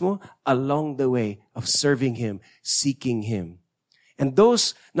 Nagets mo? Along the way of serving Him, seeking Him. And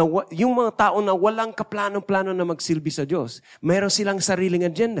those, yung mga tao na walang kaplano-plano na magsilbi sa Diyos, meron silang sariling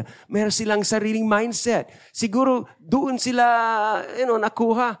agenda, meron silang sariling mindset. Siguro doon sila,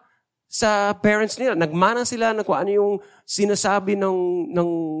 nakuha sa parents nila. Nagmana sila na kung ano yung sinasabi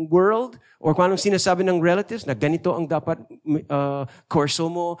ng world or kung anong sinasabi ng relatives na ganito ang dapat kurso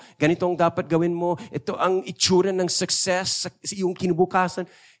mo, ganito ang dapat gawin mo, ito ang itsura ng success sa iyong kinabukasan.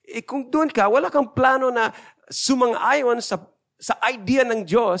 Kung doon ka, wala kang plano na sumang-ayon sa idea ng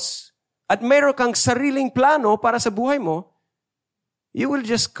Diyos at mayroon kang sariling plano para sa buhay mo, you will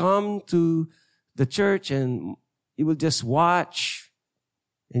just come to the church and you will just watch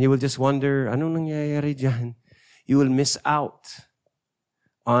and you will just wonder, anong nangyayari dyan? You will miss out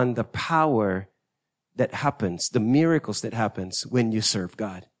on the power that happens, the miracles that happens when you serve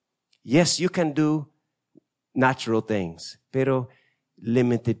God. Yes, you can do natural things, pero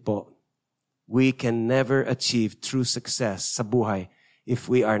limited po. We can never achieve true success sa buhay if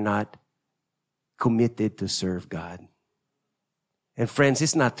we are not committed to serve God. And friends,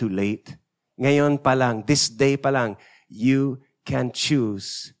 it's not too late. Ngayon pa lang, this day pa lang, you can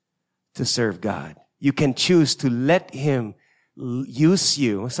choose to serve God. You can choose to let Him use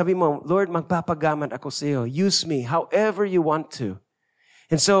you. Sabi mo, Lord, magpapagaman ako sa iyo. Use me however you want to.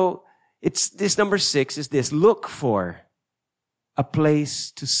 And so, it's this number 6 is this, look for a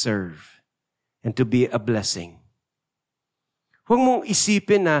place to serve and to be a blessing. Huwag mong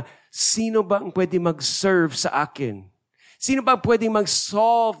isipin na, sino ba ang pwede mag-serve sa akin? Sino ba ang pwedeng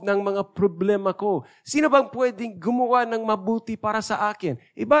mag-solve ng mga problema ko? Sino ba ang pwedeng gumawa ng mabuti para sa akin?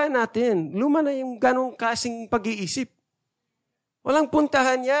 Ibahin natin. Luma na yung ganong kasing pag-iisip. Walang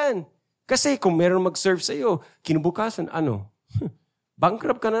puntahan yan. Kasi kung meron mag-serve sa iyo, kinubukasan,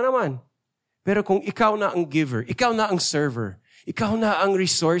 bankrupt ka na naman. Pero kung ikaw na ang giver, ikaw na ang server, ikaw na ang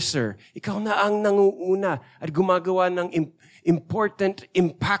resourcer, ikaw na ang nanguuna at gumagawa ng important,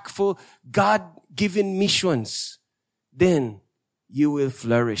 impactful, God-given missions, then you will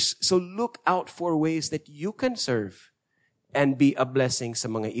flourish. So look out for ways that you can serve and be a blessing sa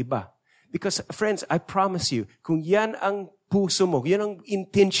mga iba. Because friends, I promise you, kung yan ang puso mo, yan ang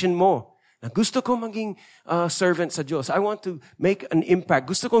intention mo, na gusto ko maging servant sa Diyos, I want to make an impact,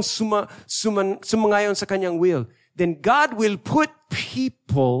 gusto kong sumangayon sa Kanyang will, then God will put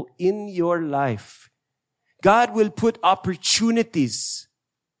people in your life. God will put opportunities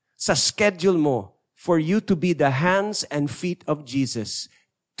sa schedule mo for you to be the hands and feet of Jesus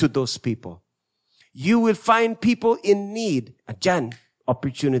to those people. You will find people in need. Diyan,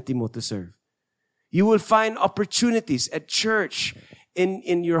 opportunity mo to serve. You will find opportunities at church,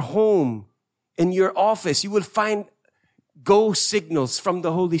 in your home, in your office. You will find go signals from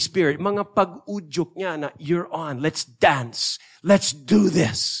the Holy Spirit. Mga pag-udyok niya na you're on. Let's dance. Let's do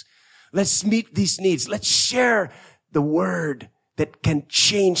this. Let's meet these needs. Let's share the word that can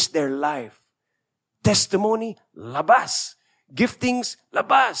change their life. Testimony, labas. Giftings,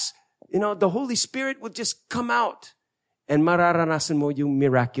 labas. The Holy Spirit will just come out and mararanasan mo yung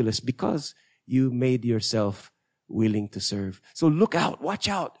miraculous because you made yourself willing to serve. So look out, watch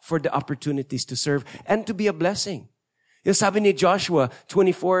out for the opportunities to serve and to be a blessing. Yung sabi ni Joshua,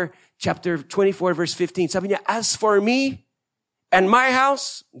 chapter 24, verse 15, sabi niya, as for me and my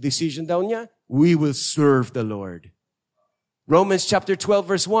house, decision daw niya, we will serve the Lord. Romans chapter 12,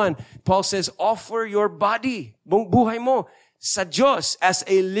 verse 1, Paul says, offer your body, buong buhay mo, sa Diyos as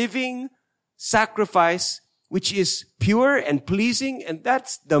a living sacrifice, which is pure and pleasing, and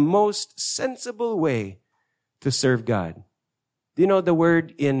that's the most sensible way to serve God. Do you know the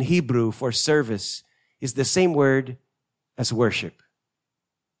word in Hebrew for service is the same word as worship?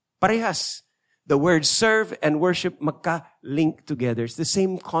 Parehas. The word serve and worship magka-link together. It's the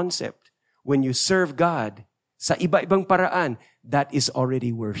same concept. When you serve God sa iba-ibang paraan, that is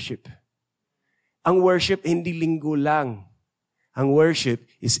already worship. Ang worship hindi linggo lang. Ang worship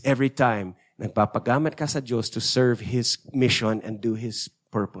is every time nagpapagamat ka sa Diyos to serve His mission and do His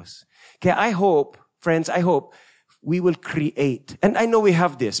purpose. Kaya I hope, friends, we will create. And I know we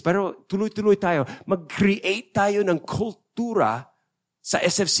have this, pero tuloy-tuloy tayo. Mag-create tayo ng kultura sa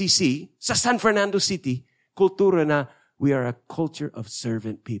SFCC, sa San Fernando City, kultura na we are a culture of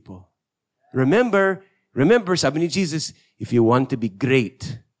servant people. Remember, sabi ni Jesus, if you want to be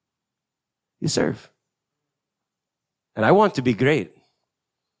great, you serve. And I want to be great.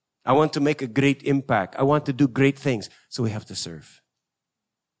 I want to make a great impact. I want to do great things. So we have to serve.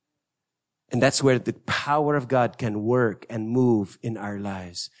 And that's where the power of God can work and move in our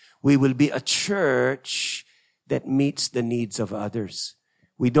lives. We will be a church that meets the needs of others.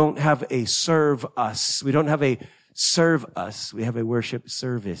 We don't have a serve us. We don't have a serve us. We have a worship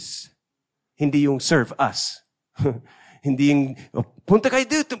service. Hindi yung serve us. Hindi yung, punta kayo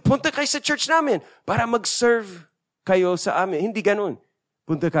dito, punta kayo sa church namin para mag-serve kayo sa amin. Hindi ganun.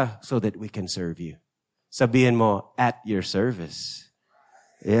 Punta ka so that we can serve you. Sabihin mo, at your service.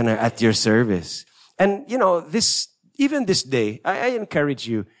 Yan, at your service. And, even this day, I encourage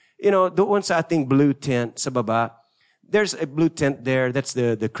you, doon sa ating blue tent sa baba, there's a blue tent there. That's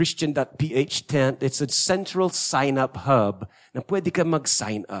the Christian.ph tent. It's a central sign-up hub na pwede ka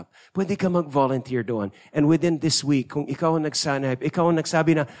mag-sign up. Pwede ka mag-volunteer doon. And within this week, kung ikaw ang nag-sign up, ikaw ang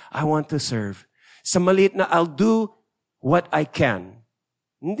nagsabi na, I want to serve. Sa maliit na, I'll do what I can.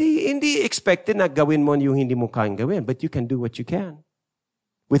 Hindi expected na gawin mo yung hindi mo kayang gawin. But you can do what you can.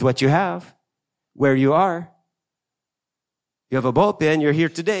 With what you have. Where you are. You have a ball pen. You're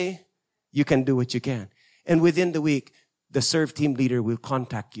here today. You can do what you can. And within the week, the serve team leader will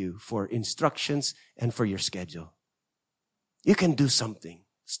contact you for instructions and for your schedule. You can do something.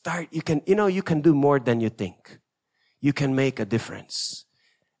 You can do more than you think. You can make a difference.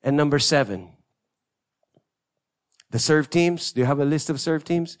 And number 7, the serve teams. Do you have a list of serve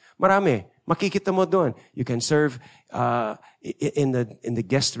teams? Marami. Makikita mo doon. You can serve in the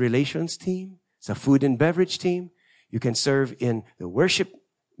guest relations team, sa food and beverage team. You can serve in the worship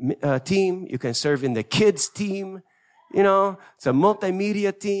team. You can serve in the kids team. It's a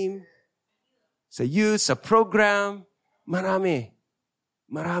multimedia team. It's a youth, it's a program. Marami.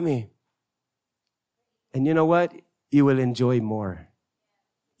 And you know what? You will enjoy more.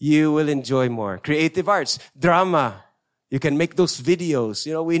 You will enjoy more. Creative arts, drama. You can make those videos.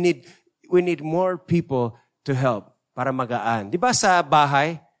 We need more people to help para magaan. Di ba sa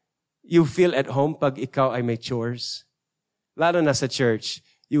bahay, you feel at home pag ikaw ay may chores? Lalo na sa church,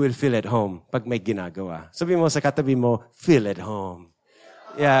 you will feel at home pag may ginagawa. Sabi mo sa katabi mo, feel at home.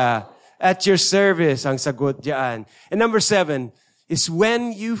 Yeah. At your service, ang sagot diyan. And number 7 is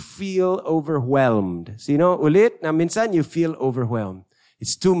when you feel overwhelmed. Ulit, na minsan you feel overwhelmed.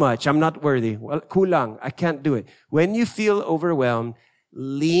 It's too much. I'm not worthy. Well, kulang. I can't do it. When you feel overwhelmed,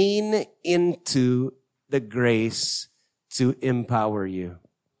 lean into the grace to empower you.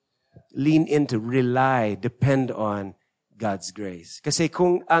 Lean into, rely, depend on God's grace. Kasi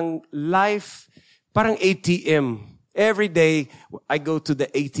kung ang life, parang ATM, every day I go to the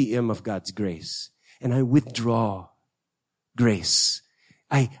ATM of God's grace and I withdraw grace.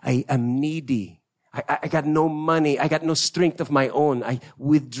 I am needy. I got no money. I got no strength of my own. I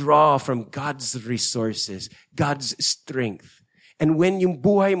withdraw from God's resources, God's strength. And when yung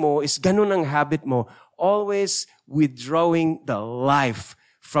buhay mo is ganun ang habit mo, always withdrawing the life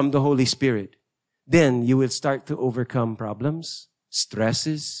from the Holy Spirit, then you will start to overcome problems,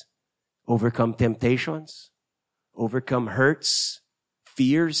 stresses, overcome temptations, overcome hurts,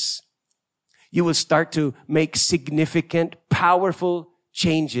 fears. You will start to make significant, powerful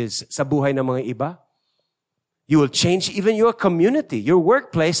changes sa buhay ng mga iba. You will change even your community, your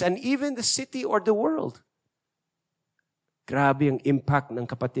workplace, and even the city or the world. Grabe ang impact ng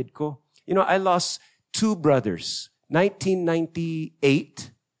kapatid ko. I lost 2 brothers,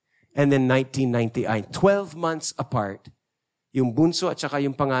 1998 and then 1999, 12 months apart. Yung bunso at saka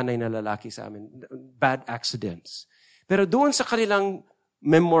yung panganay na lalaki sa amin, bad accidents. Pero doon sa kanilang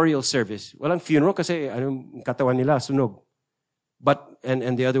memorial service, walang funeral kasi anong katawan nila, sunog. But,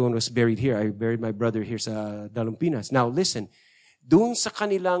 and the other one was buried here. I buried my brother here sa Dalumpinas. Now listen, doon sa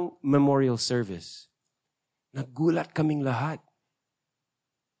kanilang memorial service, nagulat kaming lahat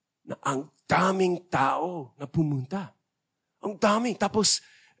na ang daming tao na pumunta. Ang daming. Tapos,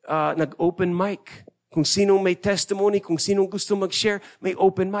 nag-open mic. Kung sinong may testimony, kung sinong gusto mag-share, may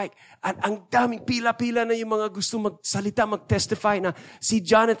open mic. At ang daming pila-pila na yung mga gusto magsalita, mag-testify na si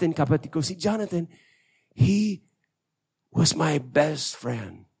Jonathan, kapatid ko, si Jonathan, he was my best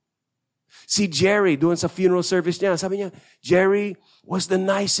friend. Si Jerry, doon sa funeral service niya, sabi niya, Jerry was the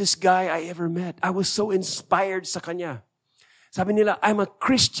nicest guy I ever met. I was so inspired sa kanya. Sabi nila, I'm a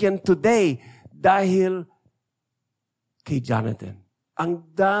Christian today dahil kay Jonathan. Ang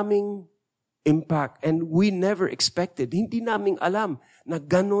daming impact. And we never expected, hindi namin alam na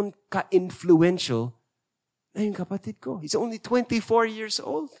ganon ka-influential na yung kapatid ko. He's only 24 years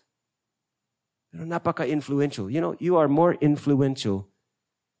old. Pero napaka-influential. You know, you are more influential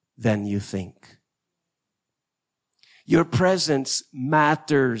than you think. Your presence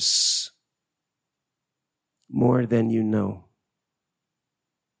matters more than you know.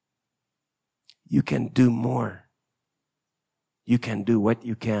 You can do more. You can do what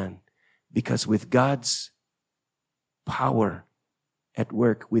you can. Because with God's power at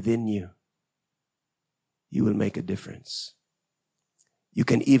work within you, you will make a difference. You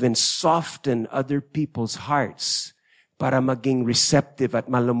can even soften other people's hearts para maging receptive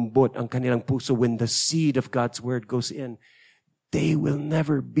at malambot ang kanilang puso when the seed of God's word goes in. They will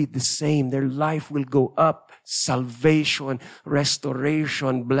never be the same. Their life will go up. Salvation,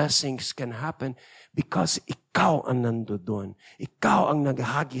 restoration, blessings can happen because ikaw ang nandoon. Ikaw ang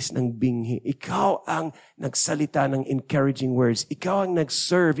naghagis ng binhi. Ikaw ang nagsalita ng encouraging words. Ikaw ang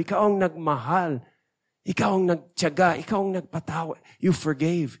nag-serve. Ikaw ang nagmahal. Ikaw ang nagtiyaga. Ikaw ang nagpatawa. You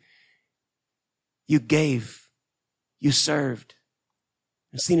forgave. You gave. You served.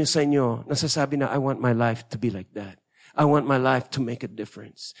 Sino sa inyo nasasabi na, I want my life to be like that. I want my life to make a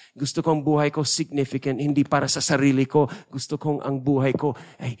difference. Gusto kong buhay ko significant, hindi para sa sarili ko. Gusto kong ang buhay ko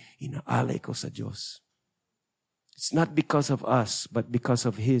ay inaalay ko sa Diyos. It's not because of us, but because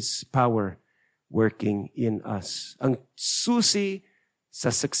of His power working in us. Ang susi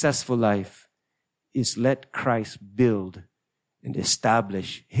sa successful life is let Christ build and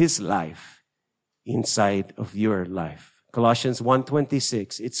establish His life inside of your life. Colossians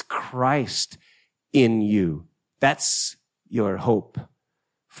 1:26, it's Christ in you. That's your hope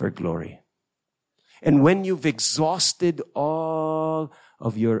for glory. And when you've exhausted all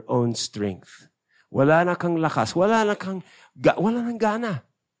of your own strength, wala na kang lakas, wala nang gana,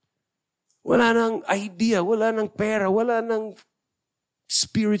 wala nang idea, wala nang pera, wala nang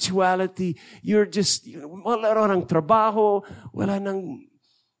spirituality. You're just, wala nang trabaho, wala nang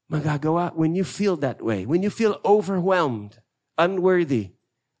magagawa. When you feel that way, when you feel overwhelmed, unworthy,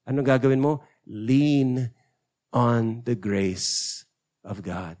 ano gagawin mo? Lean on the grace of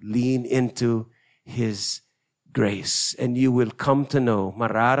God. Lean into His grace. And you will come to know,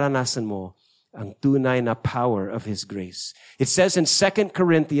 mararanasan mo, ang tunay na power of His grace. It says in 2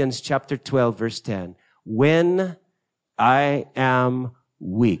 Corinthians chapter 12, verse 10, when I am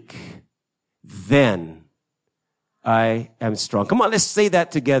weak, then I am strong. Come on, let's say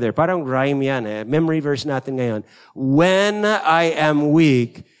that together. Parang rhyme yan eh. Memory verse natin ngayon. When I am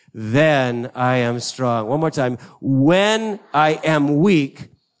weak, then I am strong. One more time. When I am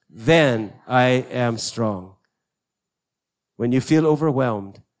weak, then I am strong. When you feel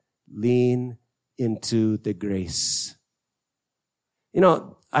overwhelmed, lean into the grace. You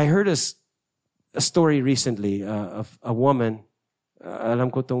know, I heard a story recently of a woman,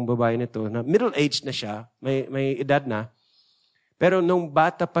 alam ko tong babae nito, na middle-aged na siya, may edad na, pero nung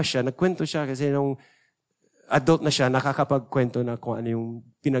bata pa siya, nagkwento siya kasi nung adult na siya, nakakapagkwento na kung ano yung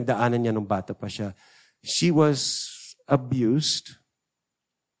pinagdaanan niya nung bata pa siya. She was abused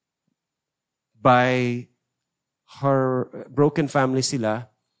by her broken family sila,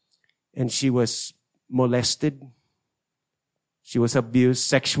 and she was molested. She was abused,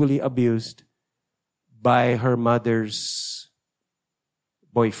 sexually abused by her mother's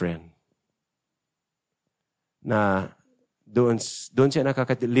boyfriend. Na doon siya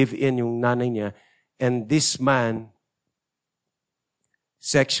live in yung nanay niya. And this man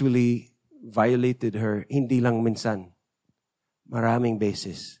sexually violated her, hindi lang minsan, maraming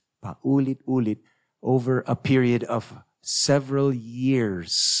beses, paulit-ulit, over a period of several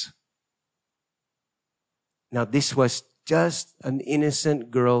years. Now, this was just an innocent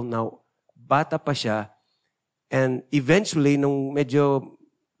girl. Now, bata pa siya. And eventually, nung medyo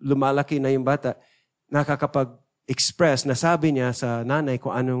lumalaki na yung bata, nakakapag-express, nasabi niya sa nanay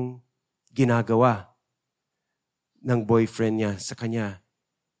kung anong ginagawa ng boyfriend niya sa kanya.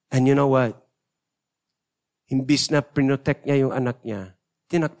 And you know what? Imbis na protect niya yung anak niya,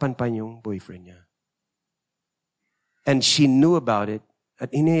 tinakpan pa yung boyfriend niya. And she knew about it. At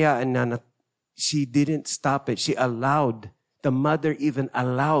inayaan na she didn't stop it. She allowed, the mother even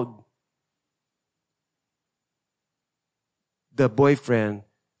allowed the boyfriend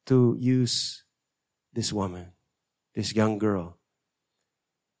to use this woman, this young girl.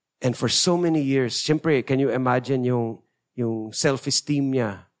 And for so many years, siyempre, can you imagine yung self-esteem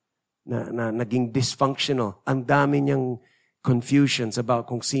niya na naging dysfunctional? Ang dami niyang confusions about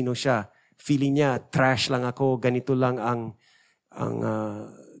kung sino siya. Feeling niya, trash lang ako, ganito lang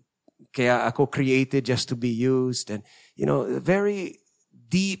kaya ako created just to be used. And, you know, very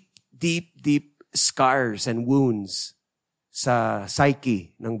deep scars and wounds sa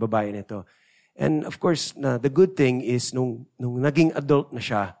psyche ng babae nito. And of course, the good thing is nung naging adult na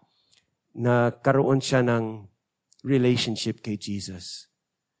siya, nagkaroon siya ng relationship kay Jesus.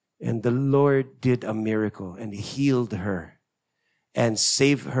 And the Lord did a miracle and healed her and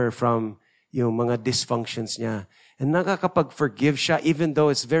saved her from yung mga dysfunctions niya. And nakakapag-forgive siya even though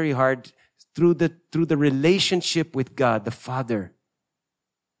it's very hard through the relationship with God, the Father,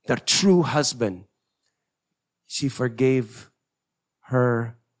 the true husband. She forgave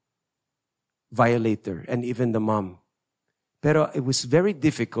her violator and even the mom. Pero it was very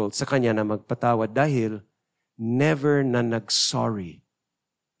difficult sa kanya na magpatawad dahil never na nag-sorry.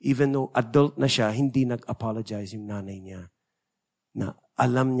 Even though adult na siya, hindi nag-apologize yung nanay niya. Na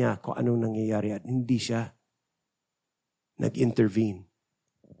alam niya kung anong nangyayari at hindi siya nag-intervene.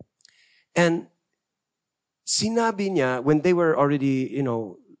 And sinabi niya, when they were already,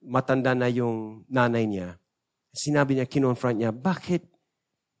 matanda na yung nanay niya, sinabi niya, kinonfront niya, bakit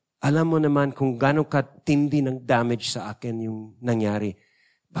alam mo naman kung gano'ng katindi ng damage sa akin yung nangyari?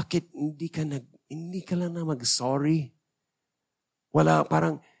 Bakit hindi ka lang na mag-sorry? Wala,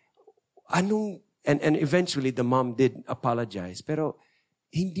 parang, and eventually the mom did apologize. Pero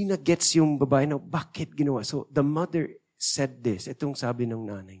hindi na gets yung babae na bakit ginawa. So the mother said this. Itong sabi ng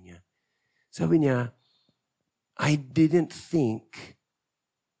nanay niya. Sabi niya, I didn't think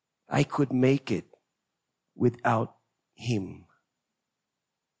I could make it without him.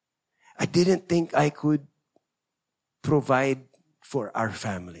 I didn't think I could provide for our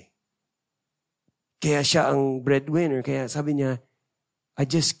family. Kaya siya ang breadwinner. Kaya sabi niya, I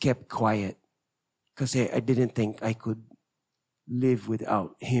just kept quiet. Kasi I didn't think I could live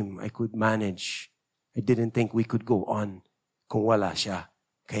without him. I could manage. I didn't think we could go on kung wala siya.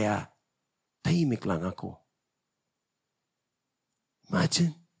 Kaya, tahimik lang ako.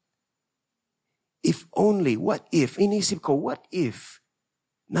 Imagine. If only, what if, inisip ko, what if,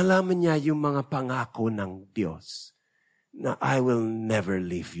 nalaman niya yung mga pangako ng Diyos na I will never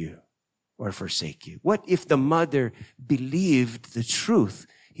leave you or forsake you. What if the mother believed the truth,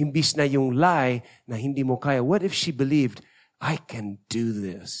 imbis na yung lie na hindi mo kaya? What if she believed, I can do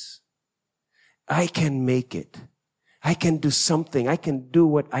this. I can make it. I can do something. I can do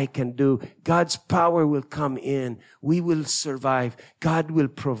what I can do. God's power will come in. We will survive. God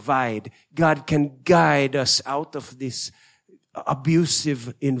will provide. God can guide us out of this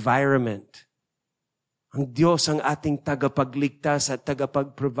abusive environment. Ang Diyos ang ating tagapagligtas at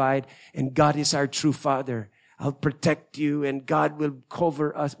tagapagprovide, and God is our true Father. I'll protect you and God will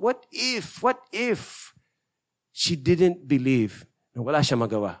cover us. What if she didn't believe na wala siya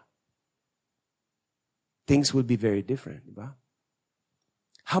magawa? Things will be very different, diba?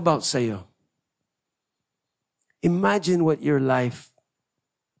 How about sa'yo? Imagine what your life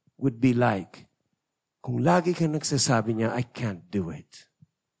would be like kung lagi ka nagsasabi niya, I can't do it.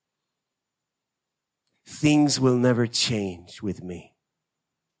 Things will never change with me.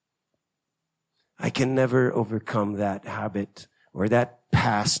 I can never overcome that habit or that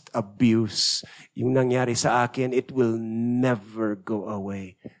past abuse. Yung nangyari sa akin, it will never go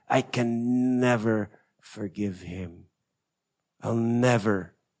away. I can never forgive him. I'll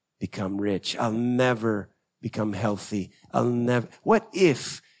never become rich. I'll never become healthy. What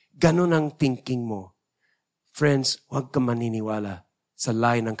if ganun ang thinking mo? Friends, huwag ka maniniwala sa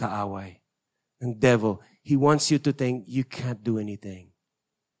lie ng kaaway, ng devil. He wants you to think you can't do anything.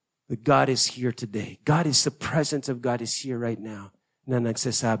 But God is here today. The presence of God is here right now na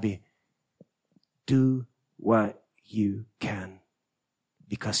nagsasabi, do what you can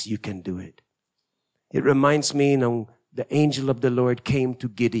because you can do it. It reminds me nung the angel of the Lord came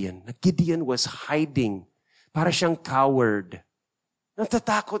to Gideon. Gideon was hiding. Para siyang coward.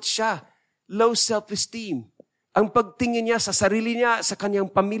 Natatakot siya. Low self-esteem. Ang pagtingin niya sa sarili niya, sa kanyang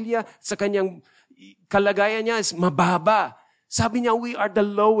pamilya, sa kanyang kalagayan niya is mababa. Sabi niya, we are the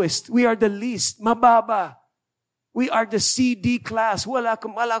lowest. We are the least. Mababa. We are the CD class. Wala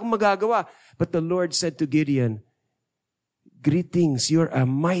akong magagawa. But the Lord said to Gideon, greetings, you're a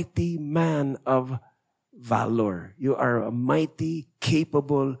mighty man of valor. You are a mighty,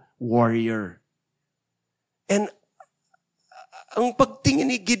 capable warrior. And ang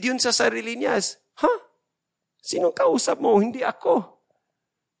pagtingin ni Gideon sa sarili niya is, sinong kausap mo? Hindi ako.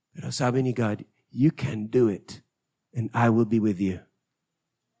 Pero sabi ni God, you can do it, and I will be with you.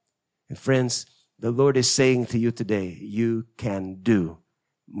 And friends, the Lord is saying to you today, you can do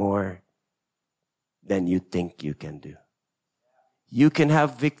more than you think you can do. You can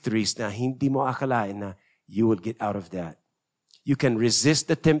have victories na hindi mo akalain na you will get out of that. You can resist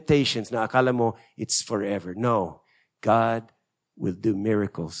the temptations na akala mo it's forever. No, God will do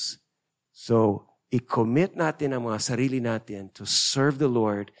miracles. So, i-commit natin ang mga sarili natin to serve the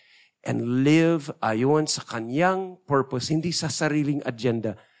Lord and live ayon sa kanyang purpose, hindi sa sariling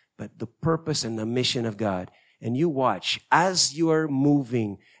agenda, but the purpose and the mission of God. And you watch as you're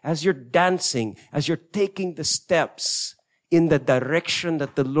moving, as you're dancing, as you're taking the steps in the direction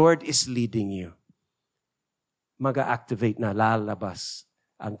that the Lord is leading you, mag-activate na, lalabas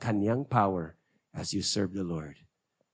ang kanyang power as you serve the Lord.